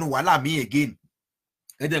to want to wala me again.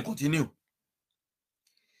 And then continue.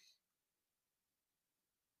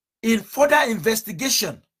 In further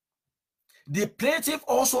investigation, the plaintiff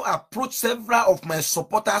also approached several of my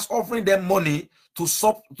supporters, offering them money to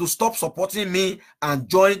stop supporting me and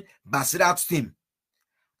join Basirat's team.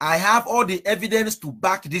 I have all the evidence to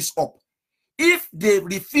back this up. If they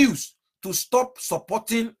refuse to stop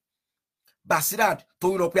supporting Basirat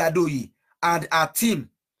Toyilope Adeoye and our team,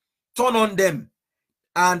 turn on them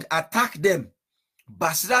and attack them,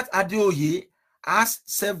 Basirat Adeoye has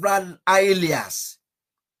several aliases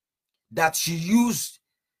that she used.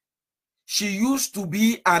 She used to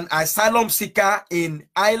be an asylum seeker in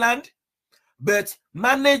Ireland, but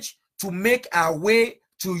managed to make her way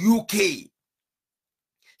to UK.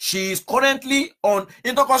 She is currently on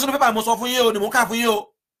interconstitutional paper.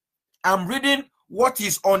 I'm reading what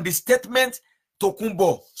is on the statement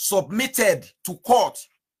Tokunbo submitted to court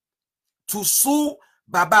to sue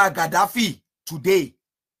Baba Gaddafi today.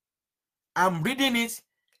 I'm reading it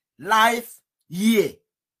live here.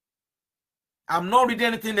 I'm not reading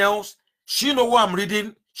anything else. She know what I'm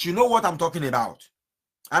reading. She know what I'm talking about.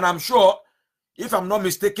 And I'm sure, if I'm not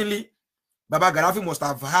mistakenly, Baba Gaddafi must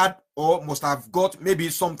have had or must have got maybe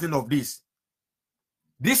something of this.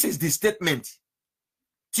 This is the statement.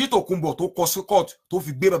 Tito Kumbo to court to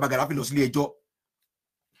fi gbe Baba Gaddafi lọ sílé ẹjọ́.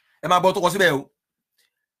 Ẹ máa gbọ́ tó kọ síbẹ̀ o.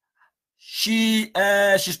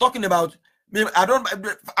 She's talking about, I don't,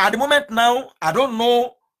 at the moment now, I don't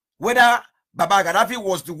know whether Baba Gaddafi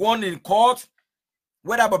was the one in court,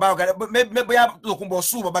 whether Baba Gaddafi, maybe Tokunbo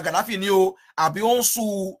sue Baba Gaddafi ni o, àbí on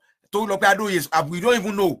sue Toyilope Adeoye, we don't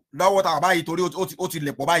even know now what about it.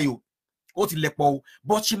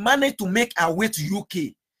 But she managed to make her way to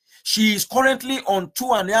UK. She is currently on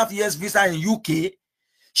 2.5 years visa in UK.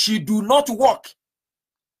 She do not work.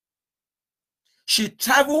 She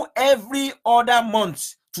travel every other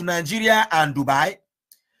month to Nigeria and Dubai.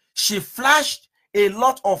 She flashed a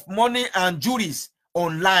lot of money and jewelries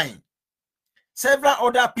online. Several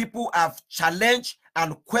other people have challenged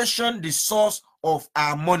and questioned the source of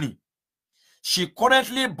her money. She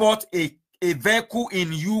currently bought a vehicle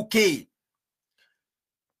in UK.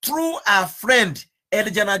 Through her friend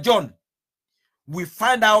Elijana John, we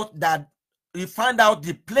find out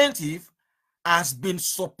the plaintiff has been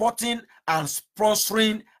supporting and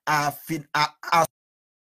sponsoring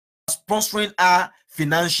her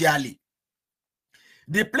financially.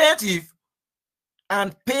 The plaintiff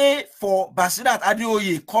and pay for Basirat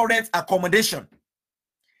Adeoye current accommodation.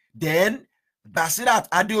 Then Basirat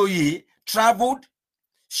Adeoye traveled.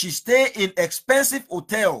 She stayed in expensive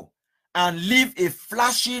hotel and live a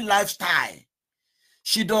flashy lifestyle.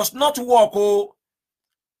 She does not work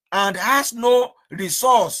and has no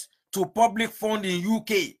resource to public fund in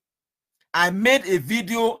UK. I made a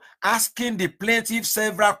video asking the plaintiff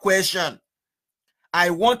several questions. I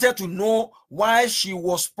wanted to know why she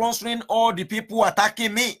was sponsoring all the people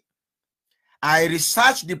attacking me. I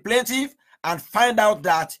researched the plaintiff and find out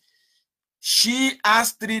that she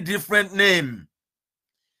has 3 different names.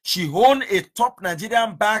 She owned a top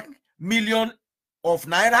Nigerian bank million of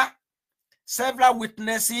naira. Several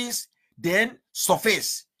witnesses then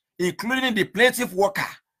surfaced, including the plaintiff worker,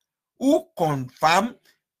 who confirmed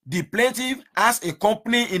the plaintiff has a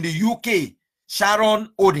company in the UK, Sharon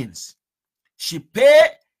Odins. She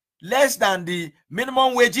paid less than the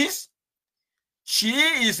minimum wages. She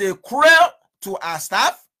is a cruel to her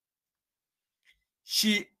staff.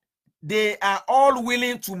 They are all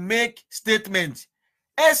willing to make statements.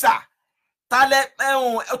 Esa, Tale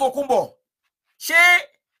Tokunbo, she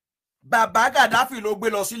Baba Gaddafi ló gbé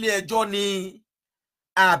lọ sílé ẹjọ́ ni,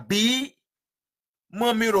 àbí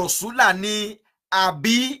Mọ́mì Rosula ni,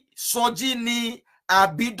 àbí Soji ni,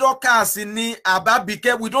 àbí Dorcas ni,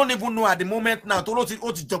 àbábíkẹ́? We don't even know at the moment now. Tó ló ti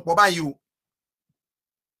jọpọ̀ báyìí o.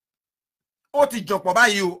 Ó ti jọpọ̀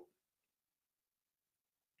báyìí o.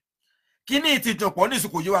 Kíni ti jọpọ̀ ní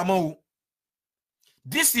ìsìnkú yìí wa mọ́ o.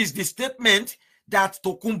 This is the statement that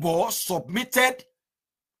Tokunbo submitted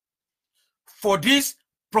for this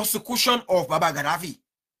prosecution of Baba Gaddafi.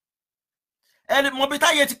 And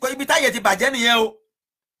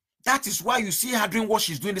that is why you see her doing what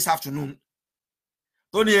she's doing this afternoon.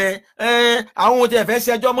 Tony, I want to face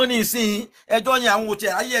your money. See, I don't want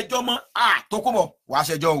to hear your money. Tokobo,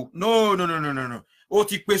 wash a joe. No.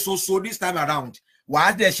 Oti so this time around.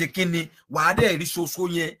 Why they shaking? Why they so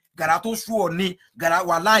ye? Garato suoni,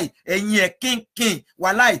 Garawalai, and ye king,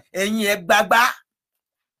 Walai, and ye baba.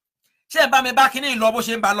 She ba me back in Lobo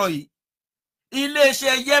Shembaloi.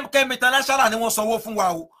 Ilé-iṣẹ́ Yemkem International ni wọ́n sanwó fún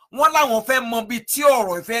wa o. Wọ́n láwọn fẹ́ mọ bí tí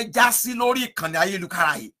ọ̀rọ̀ ìfẹ́ já sí lórí ìkànnì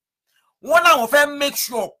ayélujára yìí. Wọ́n láwọn fẹ́ make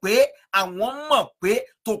sure pé àwọn mọ̀ pé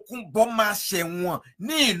Tókunbọ̀ máa ṣẹ̀wọ̀n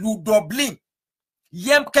ní ìlú Dublin.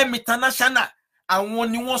 Yemkem International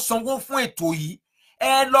àwọn ni wọ́n sanwó fún ètò yìí.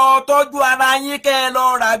 Ẹ lọ tọ́jú ara yín kẹ́ ẹ lọ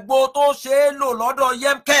ràgbó tó ṣe é lò lọ́dọ̀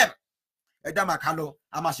Yemkem. Ẹ dá màkà lọ,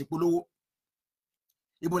 a máa ṣèpolówó.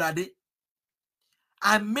 Ibolade.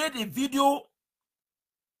 I made a video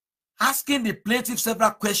asking the plaintiff several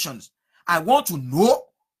questions. I want to know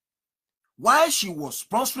why she was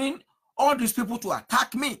sponsoring all these people to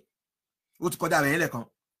attack me.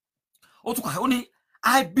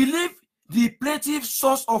 I believe the plaintiff's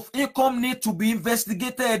source of income need to be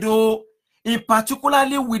investigated, in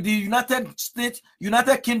particularly with the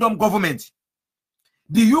United Kingdom government.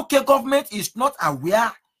 The UK government is not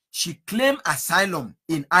aware she claimed asylum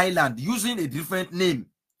in Ireland using a different name.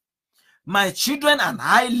 My children and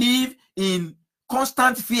I live in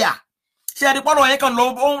constant fear. She had the bottle I can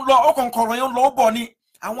love on Korean low bonnie.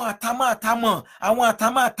 I want tama.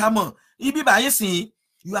 Ibi by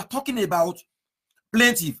you are talking about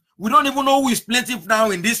plaintiff. We don't even know who is plaintiff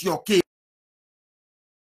now in this your case.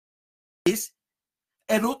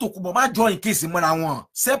 Hello to Kuboma join case in one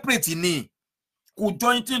separate in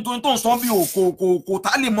join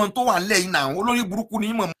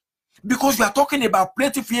because you are talking about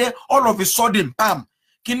plaintiff here all of a sudden, bam,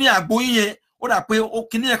 the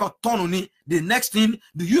next thing,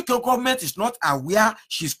 the UK government is not aware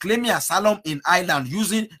she's claiming asylum in Ireland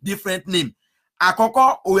using different name.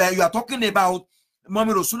 Akoko, you are talking about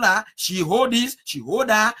Mommy Rosula, she hold this, she hold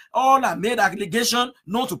that, all are made allegation,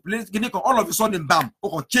 not to place, all of a sudden, bam,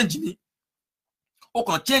 change me.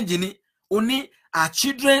 Only our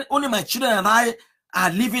children, only my children and I are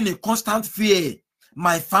living in constant fear.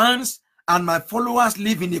 My fans and my followers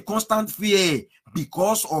live in a constant fear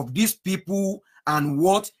because of these people and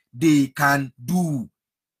what they can do.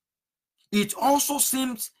 It also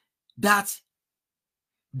seems that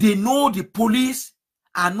they know the police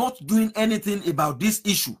are not doing anything about this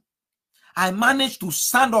issue. I managed to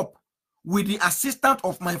stand up with the assistance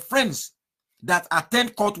of my friends that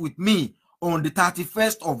attend court with me on the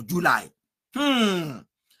 31st of July.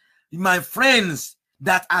 My friends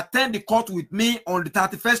that attend the court with me on the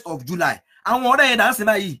 31st of July. And what I dance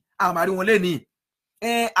by Amari Woleni.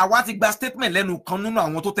 I want to get statement lenu kanunu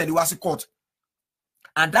awon to tell you court.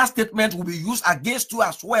 And that statement will be used against you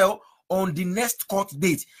as well on the next court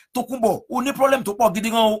date. Tokunbo, only problem to pop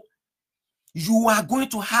you are going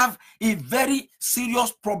to have a very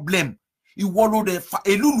serious problem. You wallow the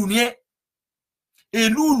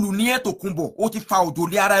elulunie Tokunbo, oti fa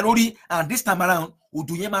odoli ara lori, and this time around,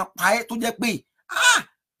 oduyema pae to je pe.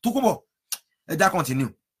 Tokunbo, that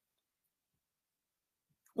continue.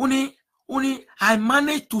 Only I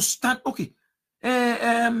managed to stand. Okay,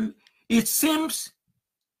 it seems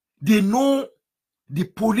they know the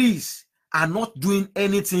police are not doing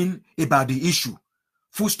anything about the issue.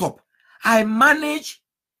 Full stop. I managed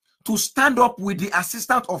to stand up with the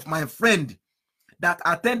assistant of my friend that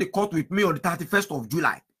attended the court with me on the 31st of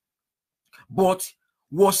July, but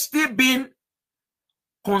was still being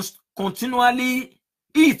continually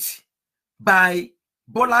hit by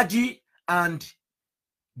Bolaji and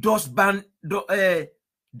Dos Balani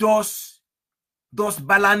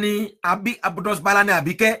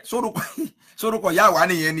Abike. Soruko ya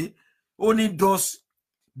wani yeni. Only Dos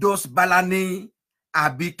Balani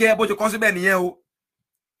Abike. But you consider ni o.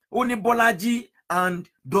 Only Bolaji and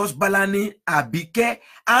Dos Balani Abike.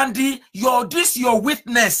 And your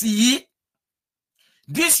witness yi.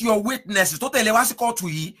 This your witness is totally what's called to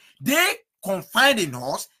ye. They confide in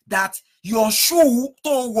us that your shoe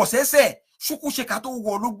to was say.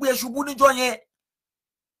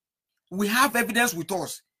 We have evidence with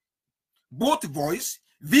us, both voice,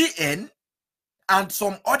 VN, and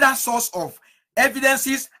some other source of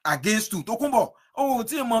evidences against you. Tokunbo,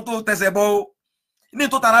 Timoto Tesebo,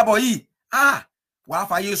 Nito Taraboi,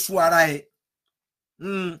 Wafaye Suarae,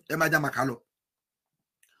 Emajamakalo.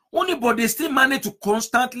 Only but they still manage to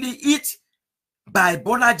constantly eat by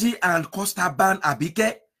Bolaji and Costa Ban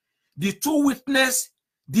Abike, the two witness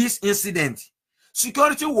this incident.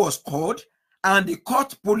 Security was called, and the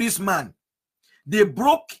court policeman, they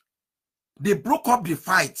broke up the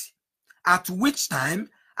fight, at which time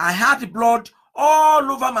I had blood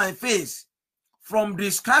all over my face. From the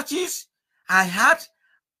scratches, I had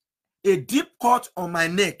a deep cut on my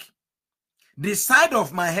neck. The side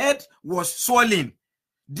of my head was swollen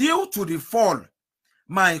due to the fall.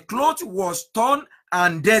 My clothes was torn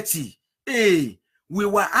and dirty. Hey, we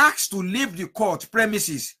were asked to leave the court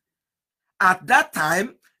premises. At that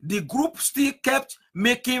time, the group still kept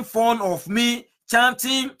making fun of me,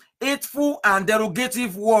 chanting hateful and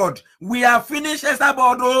derogative word. We have finished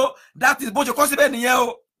Esabod. That is what you consider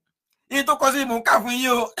here. Into consider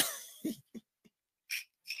you.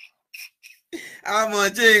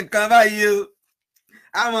 I'm saying, come by you.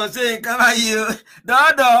 I'm saying, come by you.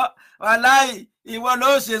 Dodo, walai, ìwọ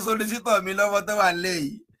ló ṣe solicitor mi lọ́wọ́ tó wà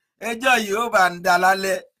lẹ́yìn. Ẹjọ́ yìí ó bá ń dá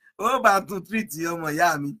lálẹ́, ó bá tún treat ọmọ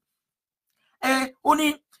ìyá mi.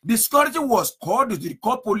 Only the security was called to the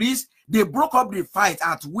court police. They broke up the fight,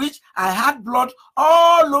 at which I had blood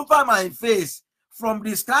all over my face. From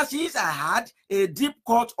the scratches, I had a deep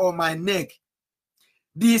cut on my neck.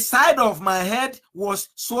 The side of my head was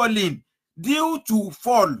swollen due to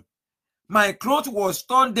fall. My clothes was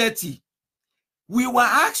torn dirty. We were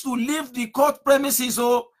asked to leave the court premises.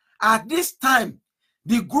 So at this time,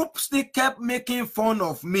 the group still kept making fun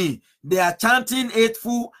of me. They are chanting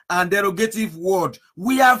hateful and derogative word.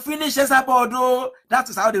 We have finished Esabod. That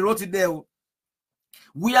is how they wrote it there.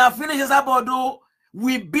 We have finished Esabod.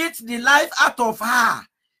 We beat the life out of her.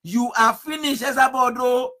 You are finished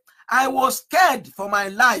Esabod. I was scared for my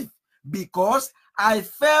life because I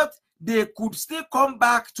felt they could still come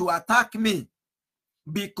back to attack me,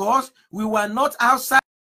 because we were not outside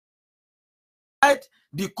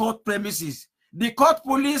the court premises. The court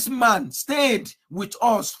policeman stayed with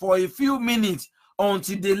us for a few minutes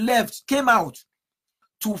until they left, came out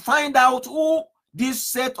to find out who this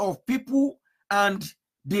set of people, and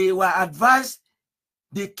they were advised.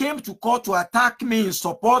 They came to court to attack me in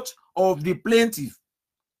support of the plaintiff.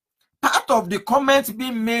 Part of the comment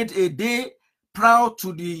being made a day prior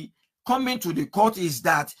to the coming to the court is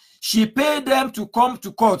that she paid them to come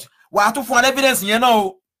to court. What for evidence, you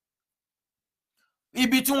know?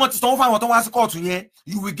 If you want to find what court,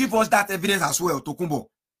 you will give us that evidence as well, Tokumbo.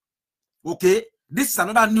 Okay, this is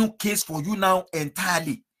another new case for you now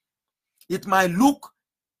entirely. It might look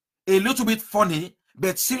a little bit funny,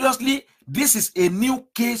 but seriously, this is a new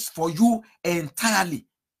case for you entirely.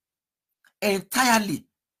 Entirely.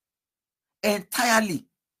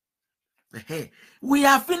 We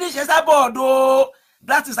have finished Esabod.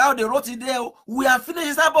 That is how they wrote it there. We have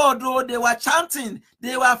finished Esabod. They were chanting.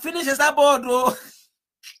 They were finished Esabod.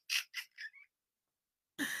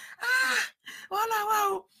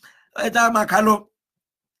 Wow.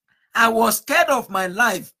 I was scared of my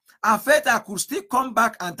life. I felt I could still come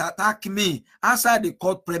back and attack me outside the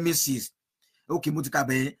court premises. Okay,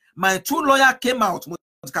 Mutikabe. My two lawyers came out.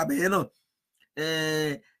 Mutikabe,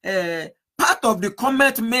 part of the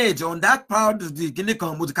comment made on that part of the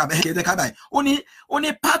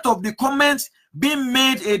only part of the comments being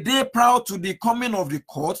made a day prior to the coming of the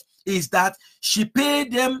court is that she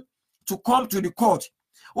paid them to come to the court.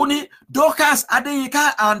 Only Dorcas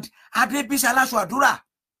Adeyika and Adebisala Swadura,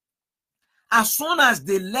 as soon as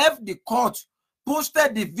they left the court,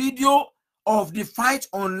 posted the video of the fight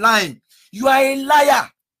online. You are a liar.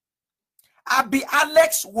 Abi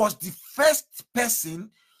Alex was the first person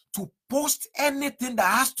to post anything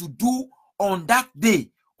that has to do on that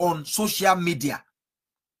day on social media.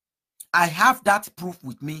 I have that proof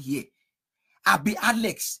with me here. Abi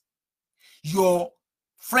Alex, your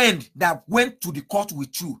friend that went to the court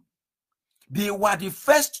with you, they were the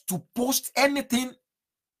first to post anything.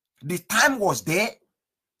 The time was there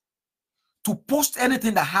to post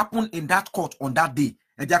anything that happened in that court on that day.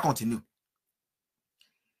 And they continue.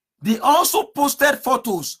 They also posted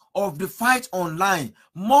photos of the fight online,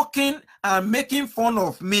 mocking and making fun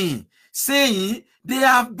of me, saying they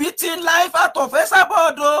have beaten life out of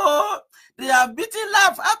Esabod. They have beaten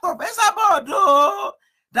life out of Esabod.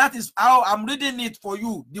 That is how I'm reading it for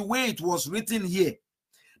you, the way it was written here.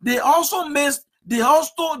 They also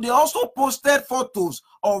posted photos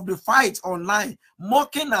of the fight online,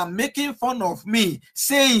 mocking and making fun of me,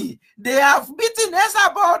 saying they have beaten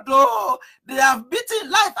Esabod. They have beaten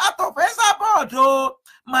life out of Esabod.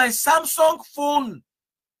 My Samsung phone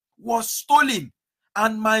was stolen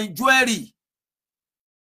and my jewelry.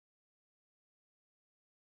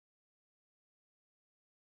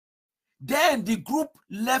 Then the group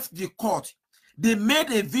left the court. They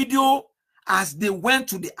made a video as they went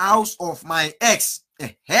to the house of my ex.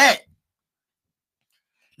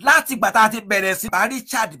 láti ìgbà tá a ti bẹ̀rẹ̀ sí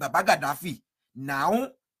Richard Baba Gaddafi.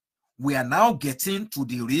 Now we are now getting to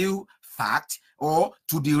the real fact or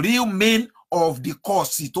to the real main of the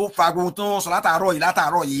cause. Tó fagbon tó sọ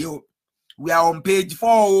látàárọ̀ yìí o. We are on page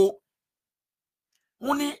 4.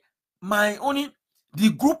 Only the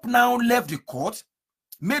group now left the court,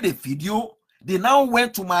 made a video. They now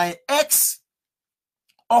went to my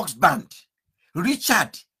ex-husband,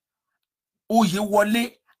 Richard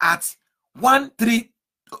Oyewole, at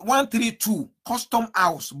 132 Custom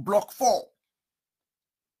House, Block 4,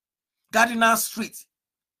 Gardiner Street.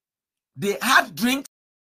 They had drinks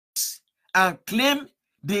and claimed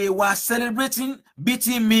they were celebrating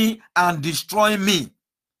beating me and destroying me.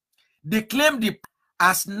 They claimed the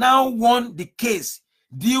has now won the case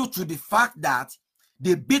due to the fact that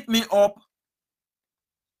they beat me up.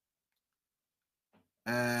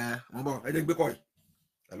 Hello.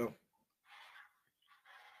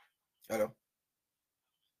 Hello.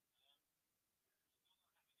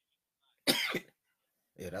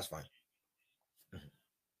 Yeah, that's fine.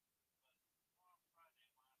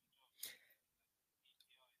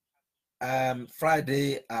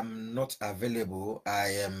 Friday, I'm not available.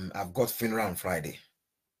 I've got funeral on Friday.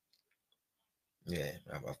 Yeah,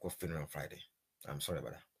 I've got funeral on Friday. I'm sorry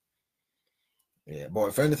about that. Yeah, but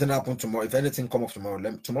if anything happens tomorrow, if anything comes up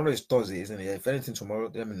tomorrow, tomorrow is Thursday, isn't it? Yeah, if anything tomorrow,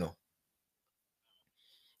 let me know.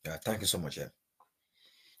 Yeah, thank you so much. Yeah,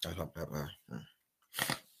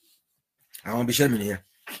 I won't be shaming here.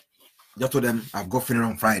 Just told them I've got funeral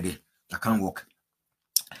on Friday. I can't walk.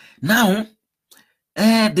 Now,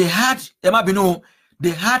 they had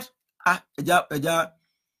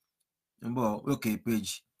okay,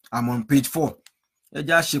 page. I'm on page 4.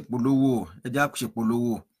 Shepolowo.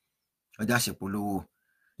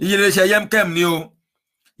 Yemkem ni o.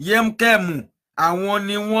 Yemkem àwọn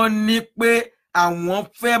ni wọ́n ní pé àwọn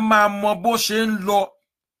fẹ́ máa mọ bó ṣe ń lọ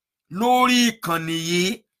lórí ìkànnì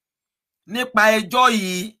yìí nípa ẹjọ́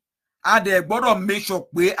yìí. A dẹ̀ gbọ́dọ̀ make sure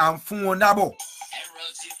pé à ń fún wọn dábọ̀.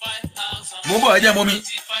 Mo bọ̀ ẹ jẹ́ mọ́ mi.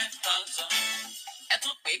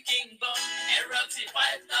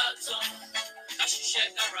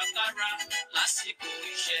 Lásìkò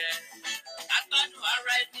iṣẹ́ agbádùn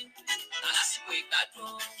ara ẹni lásìkò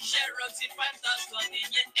ìgbádùn iṣẹ́ rọtí 5,000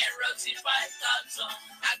 nìyẹn ẹ̀rọ ti 5,000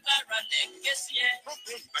 agbára lẹ́gẹ́ sí ẹ. wọ́n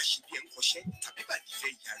gbé ìbáṣe bí ẹ ń kọ́ṣẹ́ tàbí bàjẹ́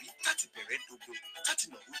ìyàrí láti bẹ̀rẹ̀ dogun láti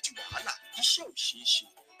náwó di wàhálà iṣẹ́ ò ṣeé ṣe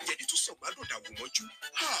jẹ̀dí tó sọ̀gbádùn dàwọ̀ mọ́jú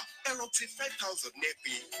ẹ̀rọ ti 5,000 ní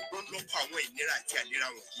ẹ̀pẹ́ wọ́n lọ́kọ̀ àwọn ìnira àti àlera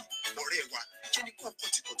wọ̀nyí ọ̀rẹ́ wa jẹ́ ní kọ́kọ́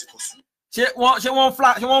tìkọ̀tìkọ̀ sí. ṣé wọ́n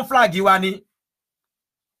flag wa ni?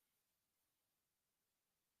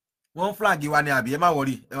 Wọ́n flag wa ni àbí ẹ má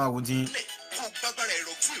wọrí ẹ má wo tí. kó gbàgbára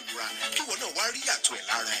ẹ̀rọ fún ìrora kí wọn náà wá rí àtọ̀ ẹ̀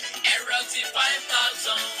lára ẹ̀. ẹ̀rọ ti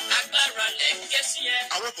 5,000 agbára lẹ́gẹ́ sí ẹ.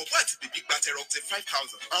 àwọn bọ̀bọ̀ àti bèbí gba tẹ̀rọ ti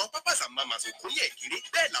 5,000. àwọn papas and mamas ò kún yẹ̀ kéré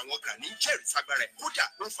bẹ́ẹ̀ làwọn kan ní jẹ́rìí fagbára ẹ̀ kódà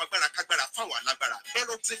wọ́n fagbára kágbára fáwọn alágbára.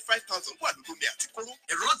 ẹ̀rọ ti 5,000 wà lólómi àti kóró.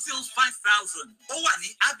 ẹ̀rọ ti 5,000 ó wà ní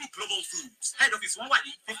Abbey Global Foods head office wọn wà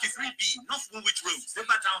ní 53B North Woolwich Road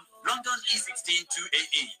Silvertown London E16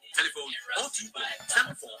 2AA telephone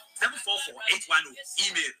 02074744810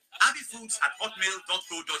 email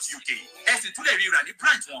abbeyfoods@hotmail.co.uk. ẹ̀sìn tún lè rí rà ní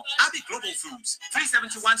branch wọn Abbey Global Foods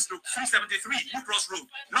 371/373 New Cross Road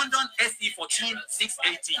London SE14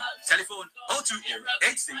 680 telephone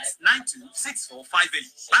 02086926458.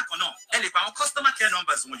 bákan náà ẹ lè pa àwọn customer care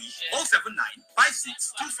numbers wọ̀nyí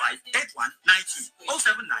 07956258192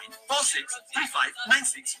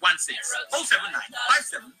 07946359616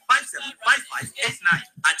 07957575589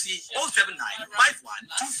 àti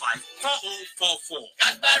 07951254044.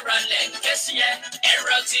 agbára lẹ́gẹ́ sí ẹ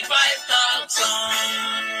ẹ̀rọ ti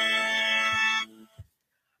 5,000.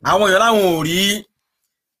 àwọn èèyàn láwọn ò rí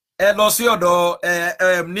ẹ lọ sí ọ̀dọ̀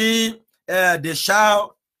ní the Shah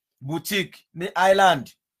boutique ní Island,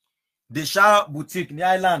 the Shah boutique ní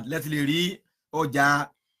Island lẹ́tí lè rí ọjà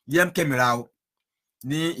Yemkem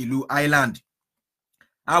ní ìlú Island.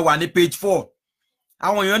 A wà ní page 4.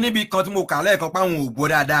 àwọn èèyàn níbi kan tí mo kà lẹ́ẹ̀kan páwọn ò gbọ́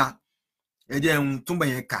dáadáa ẹ jẹ́ n túnbọ̀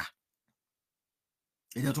yẹn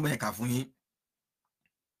kà fún yín.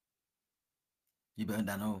 ibẹ̀ ń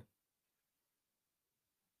dáná o.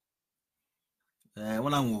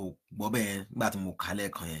 wọ́n láwọn ò gbọ́ bẹ́ẹ̀ nígbà tí mo kà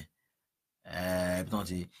lẹ́ẹ̀kan yẹn.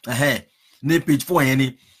 ní page 4 yẹn ni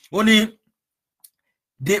ó ní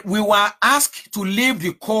we were asked to leave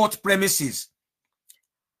the court premises.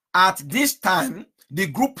 At this time, the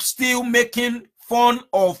group still making fun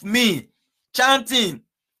of me, chanting,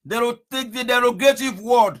 they will take the derogative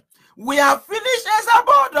word. We have finished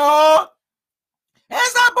Esabod, oh!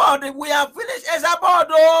 Esabod, we have finished Esabod,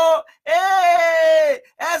 oh! Hey!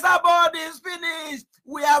 Esabod is finished.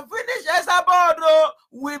 We have finished Esabod. Oh,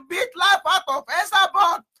 we beat life out of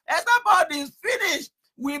Esabod. Esabod is finished.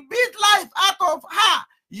 We beat life out of her.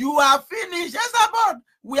 You are finished Esabod.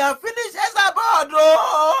 We have finished Esabod.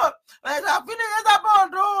 Oh, we have finished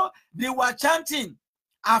Esabod. Oh, they were chanting.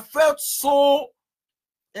 I felt so.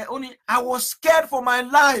 I was scared for my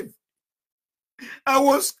life. I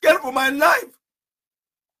was scared for my life.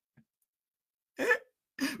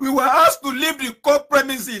 We were asked to leave the court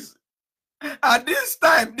premises. At this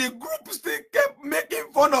time, the group still kept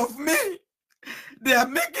making fun of me. They are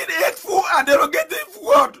making hateful and derogative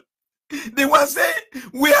word. They were saying,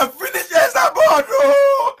 we have finished Esabod.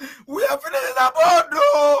 Oh, we have finished Esabod.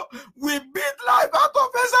 Oh, we beat life out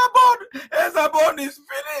of Esabod. Esabod is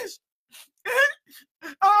finished.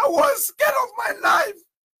 I was scared of my life.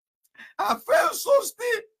 I felt so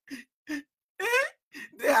still.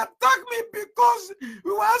 They attacked me because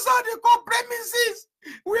we were outside the court premises.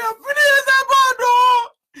 We have finished Esabod. Oh.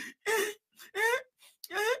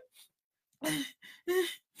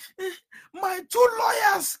 My 2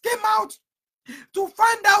 lawyers came out to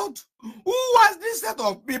find out who was this set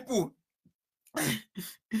of people.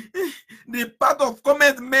 The part of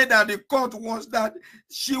comment made at the court was that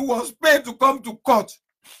she was paid to come to court.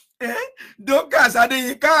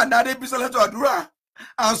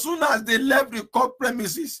 As soon as they left the court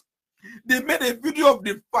premises, they made a video of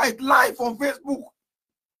the fight live on Facebook.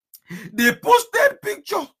 They posted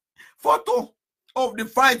picture, photo of the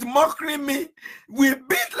fight, mocking me. We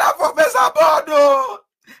beat life of Esabod. Oh.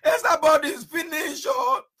 Esabod is finished.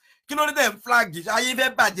 Oh. You know them flag. I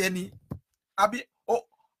even bad Jenny. Abi oh,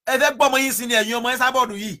 ever bomb in senior, you must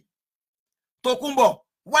Esabod yi. Tokumbo,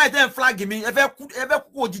 why them flag me? Ever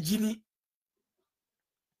ko jijini.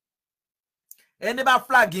 Anybody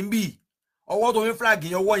flag him be or what do you flag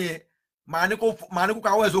in your way?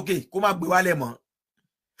 Manico is okay. Come up with Walema.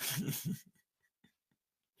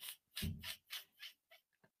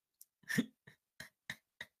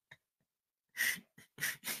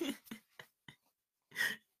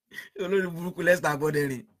 Let's not go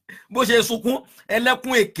there. Bó ṣe sunkún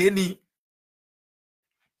ẹlẹ́kún èké ni.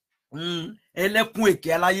 Ẹlẹ́kún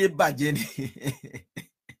èké aláyé bàjẹ́ ni.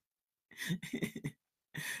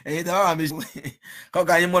 Ẹ̀yin tí wọ́n wà mí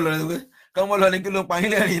kọ́ka yín mọ́ lọ ní kọ́ mọ́ lọ ní kí ló pa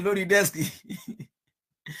yín lẹ́rìn lórí dẹ́sìkì.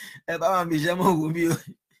 Ẹ bá wà mí ṣẹ́ mọ́ wò mí o.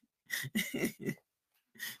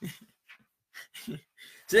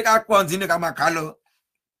 Ṣé ká continue ká máa kà lọ?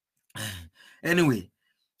 Anyway,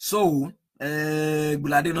 so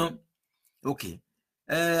Gbùládé náà. Okay.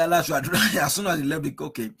 As soon as he left the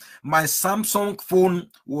okay, my Samsung phone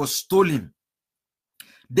was stolen.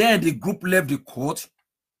 Then the group left the court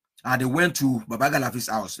and they went to Babagalafi's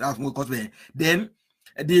house. That's what court. Then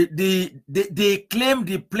they claimed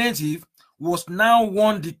the plaintiff was now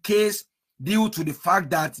won the case due to the fact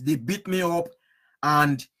that they beat me up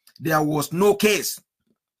and there was no case.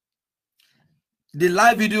 The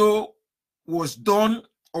live video was done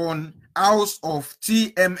on House of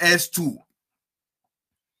TMS2.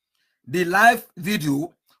 The live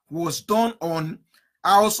video was done on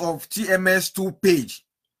House of TMS2 page.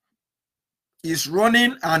 It's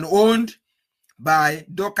running and owned by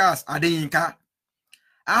Dorcas Adeyinka.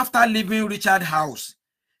 After leaving Richard House,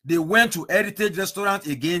 they went to Heritage Restaurant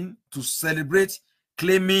again to celebrate,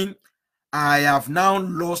 claiming, I have now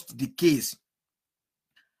lost the case.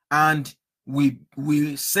 And we will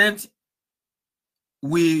be sent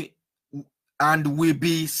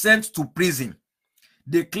to prison.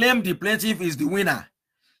 They claim the plaintiff is the winner.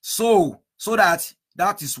 So that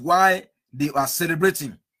is why they are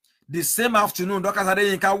celebrating. The same afternoon, Dr.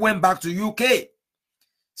 Adeyinka went back to UK.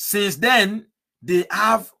 Since then, they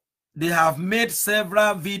have made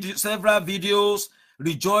several videos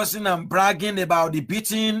rejoicing and bragging about the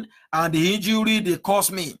beating and the injury they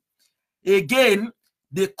caused me. Again,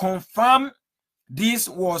 they confirm this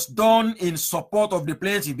was done in support of the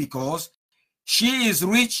plaintiff because she is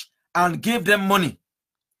rich and gave them money.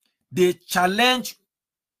 They challenge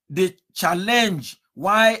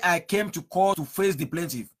why I came to court to face the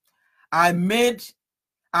plaintiff. I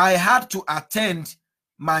had to attend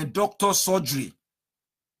my doctor's surgery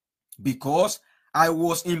because I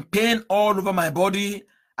was in pain all over my body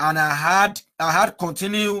and I had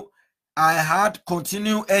continued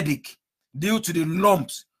headache due to the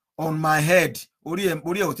lumps on my head. On the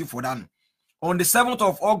 7th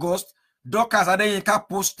of August, Dr. Adeyinka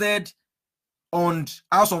posted on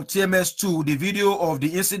House of TMS2 the video of the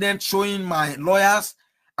incident showing my lawyers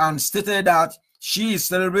and stated that she is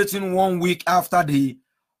celebrating 1 week after the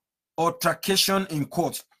altercation in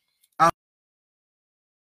court.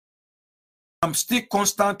 I'm still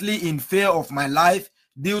constantly in fear of my life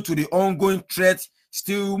due to the ongoing threat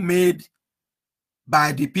still made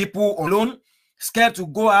by the people alone, scared to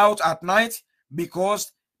go out at night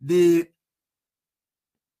because they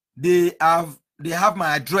have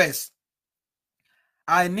my address.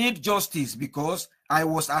 I need justice because I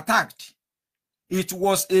was attacked. It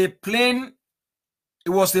was a planned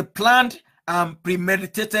and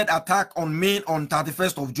premeditated attack on me on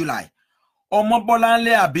 31st of July.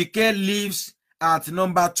 Omobolanle Abike lives at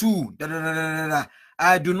number 2.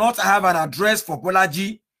 I do not have an address for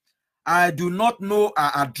Bolaji. I do not know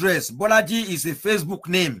her address. Bolaji is a Facebook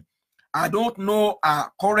name. I don't know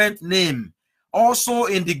her current name. Also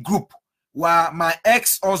in the group were my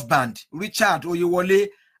ex-husband, Richard Oyewole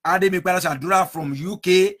Ademikpala from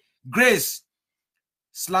UK, Grace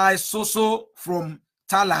Sly Soso from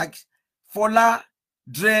Talag, Fola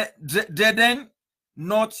Dreden,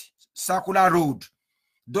 North Circular Road,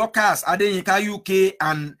 Dorcas Adeyinka UK,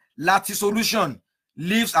 and Lati Solution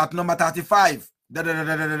lives at number 35.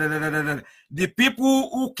 The people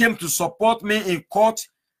who came to support me in court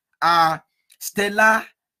are Stella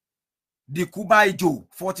Dikubaijo,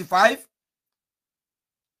 45,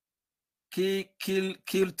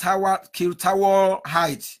 Kill Tower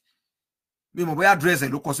Heights. Address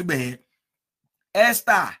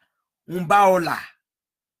Esther Umbaola,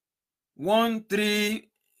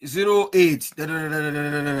 1308.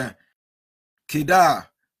 Kida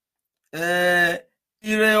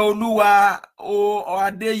Ireoluwa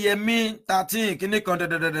Adeyemi 13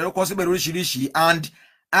 and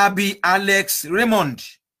Abi Alex Raymond.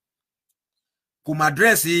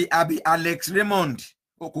 Kumadresi Abi Alex Raymond.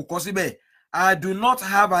 I do not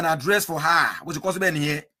have an address for her. What's the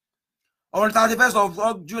here? On the 31st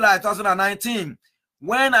of July 2019,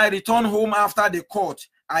 when I returned home after the court,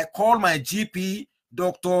 I called my GP,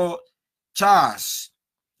 Dr. Charles,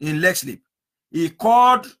 in Lexley. He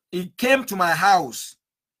came to my house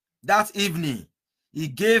that evening. He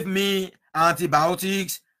gave me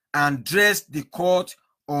antibiotics and dressed the cut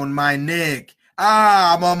on my neck.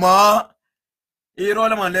 Ah, mama. He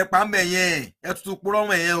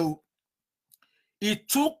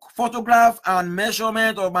took photograph and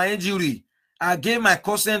measurement of my injury. I gave my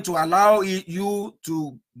consent to allow you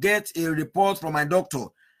to get a report from my doctor.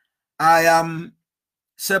 I am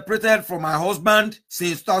separated from my husband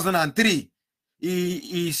since 2003.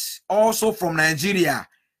 He is also from Nigeria.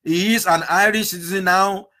 He is an Irish citizen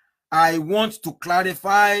now. I want to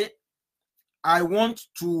clarify on the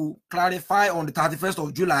 31st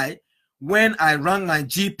of July when I rang my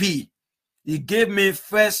GP. He gave me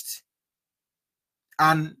first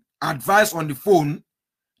and advice on the phone.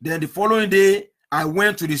 Then the following day, I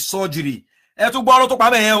went to the surgery. I don't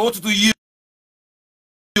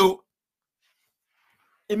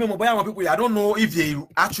know if they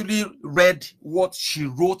actually read what she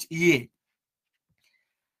wrote here.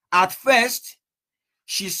 At first,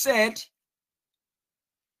 she said,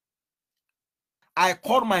 I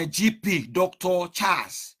called my GP, Dr.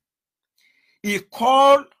 Charles. He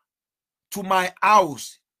called to my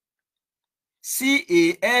house. Called.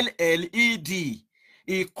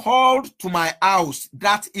 He called to my house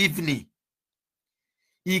that evening.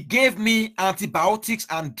 He gave me antibiotics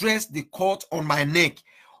and dressed the cut on my neck.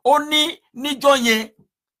 Only nijonye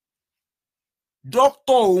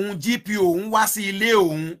doctor oun GP oun wá sí ilé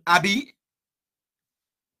oun abi.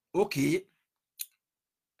 Okay.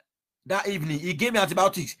 That evening, he gave me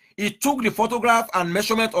antibiotics. He took the photograph and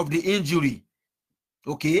measurement of the injury.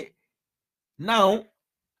 Okay. Now,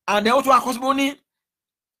 and then also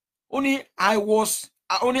only I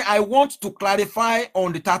want to clarify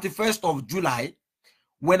on the 31st of July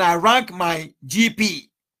when I rang my GP.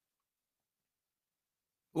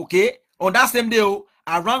 Okay. On that same day,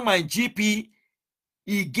 I rang my GP.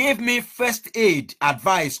 He gave me first aid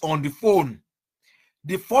advice on the phone.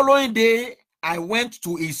 The following day, I went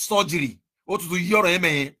to his surgery.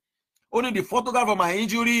 Only the photograph of my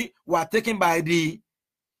injury were taken by the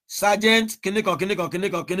sergeant. Tell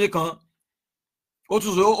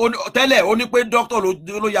only pay doctor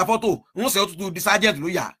lo ya photo. Won se to the sergeant lo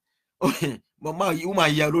ya. Mama, you my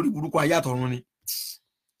ya lori buruku aya torun ni.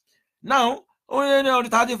 Now, on the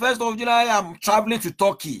 31st of July, I'm traveling to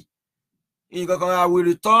Turkey. I will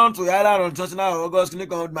return to Ireland on 29th of August.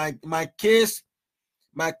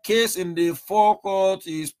 My case in the forecourt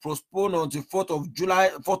is postponed until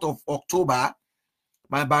 4th of October.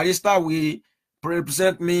 My barrister will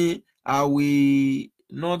represent me. I will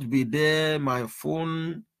not be there. My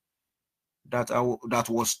phone that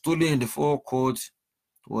was stolen in the forecourt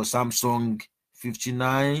was Samsung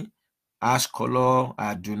 59 ash color.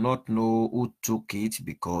 I do not know who took it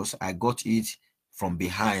because I got it from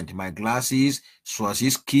behind. My glasses,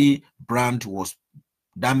 Swarovski brand was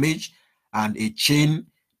damaged, and a chain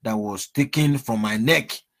that was taken from my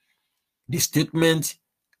neck. The statement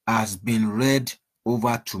has been read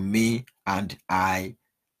over to me, and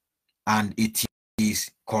it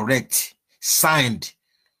is correct. Signed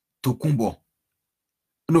Tokunbo.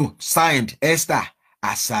 No, signed Esther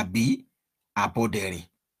Asabi Aboderi.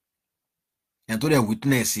 And to the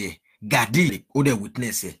witness here, Gadi, or the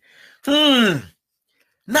witness here.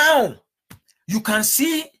 Now, you can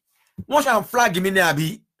see, once I'm flagging me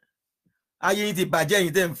nabi, ayé ti bàjẹ́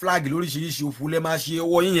yín tẹ́ ń flag lóríṣiríṣi òfu lẹ́ máa ṣe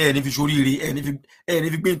ọwọ́ yín ẹ̀ ní fi ṣoríire ẹ̀ ní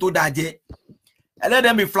fi gbé tó dáa jẹ́. Let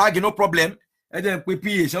them be flagging, no problem. Ẹ jẹ́ ń pe PA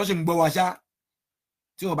ṣé wọ́n sì ń gbọ́ wa ṣá.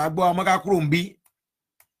 Tí wọ́n bá gbọ́ wa mọ́ká kúrò ń bí.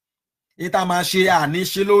 Ìta máa ṣe àní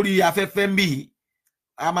ṣe lórí afẹ́fẹ́ ń bì.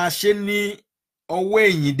 A máa ṣe ní ọwọ́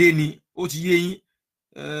ẹ̀yìn dé ni. Ó ti yé yín.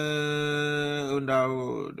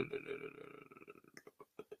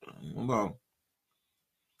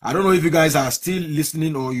 I don't know if you guys are still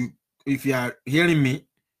listening or if you are hearing me.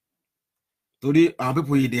 Today, our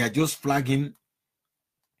people, they are just flagging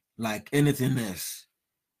like anything else.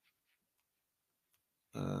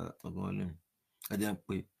 I didn't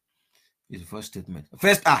pay. It's the first statement.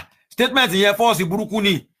 First, statement here, false,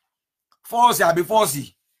 burukuni. False, abi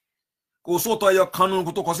false. Kò sí òótọ́ ẹyọ kan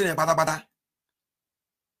nínú tó kọ sílẹ̀ pátápátá.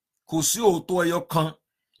 Kò sí òótọ́ ẹyọ kan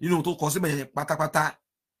nínú tó kọ sílẹ̀ pátápátá.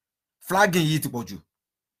 Flagging yìí ti pọ̀ jù.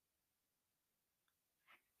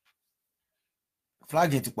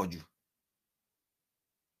 Flagging ti pọ̀ jù.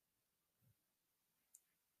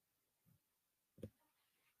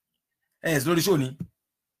 It's lórí show ni.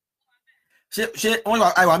 Ṣé wọ́n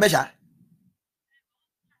àìwà mẹ́ṣà?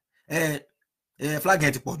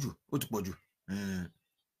 Flagging ti pọ̀ jù. Ó ti pọ̀ jù.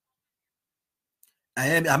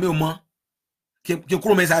 Àmì ò mọ̀. Kí n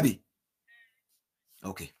kúrò mẹ́sàbí.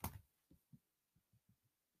 Okay.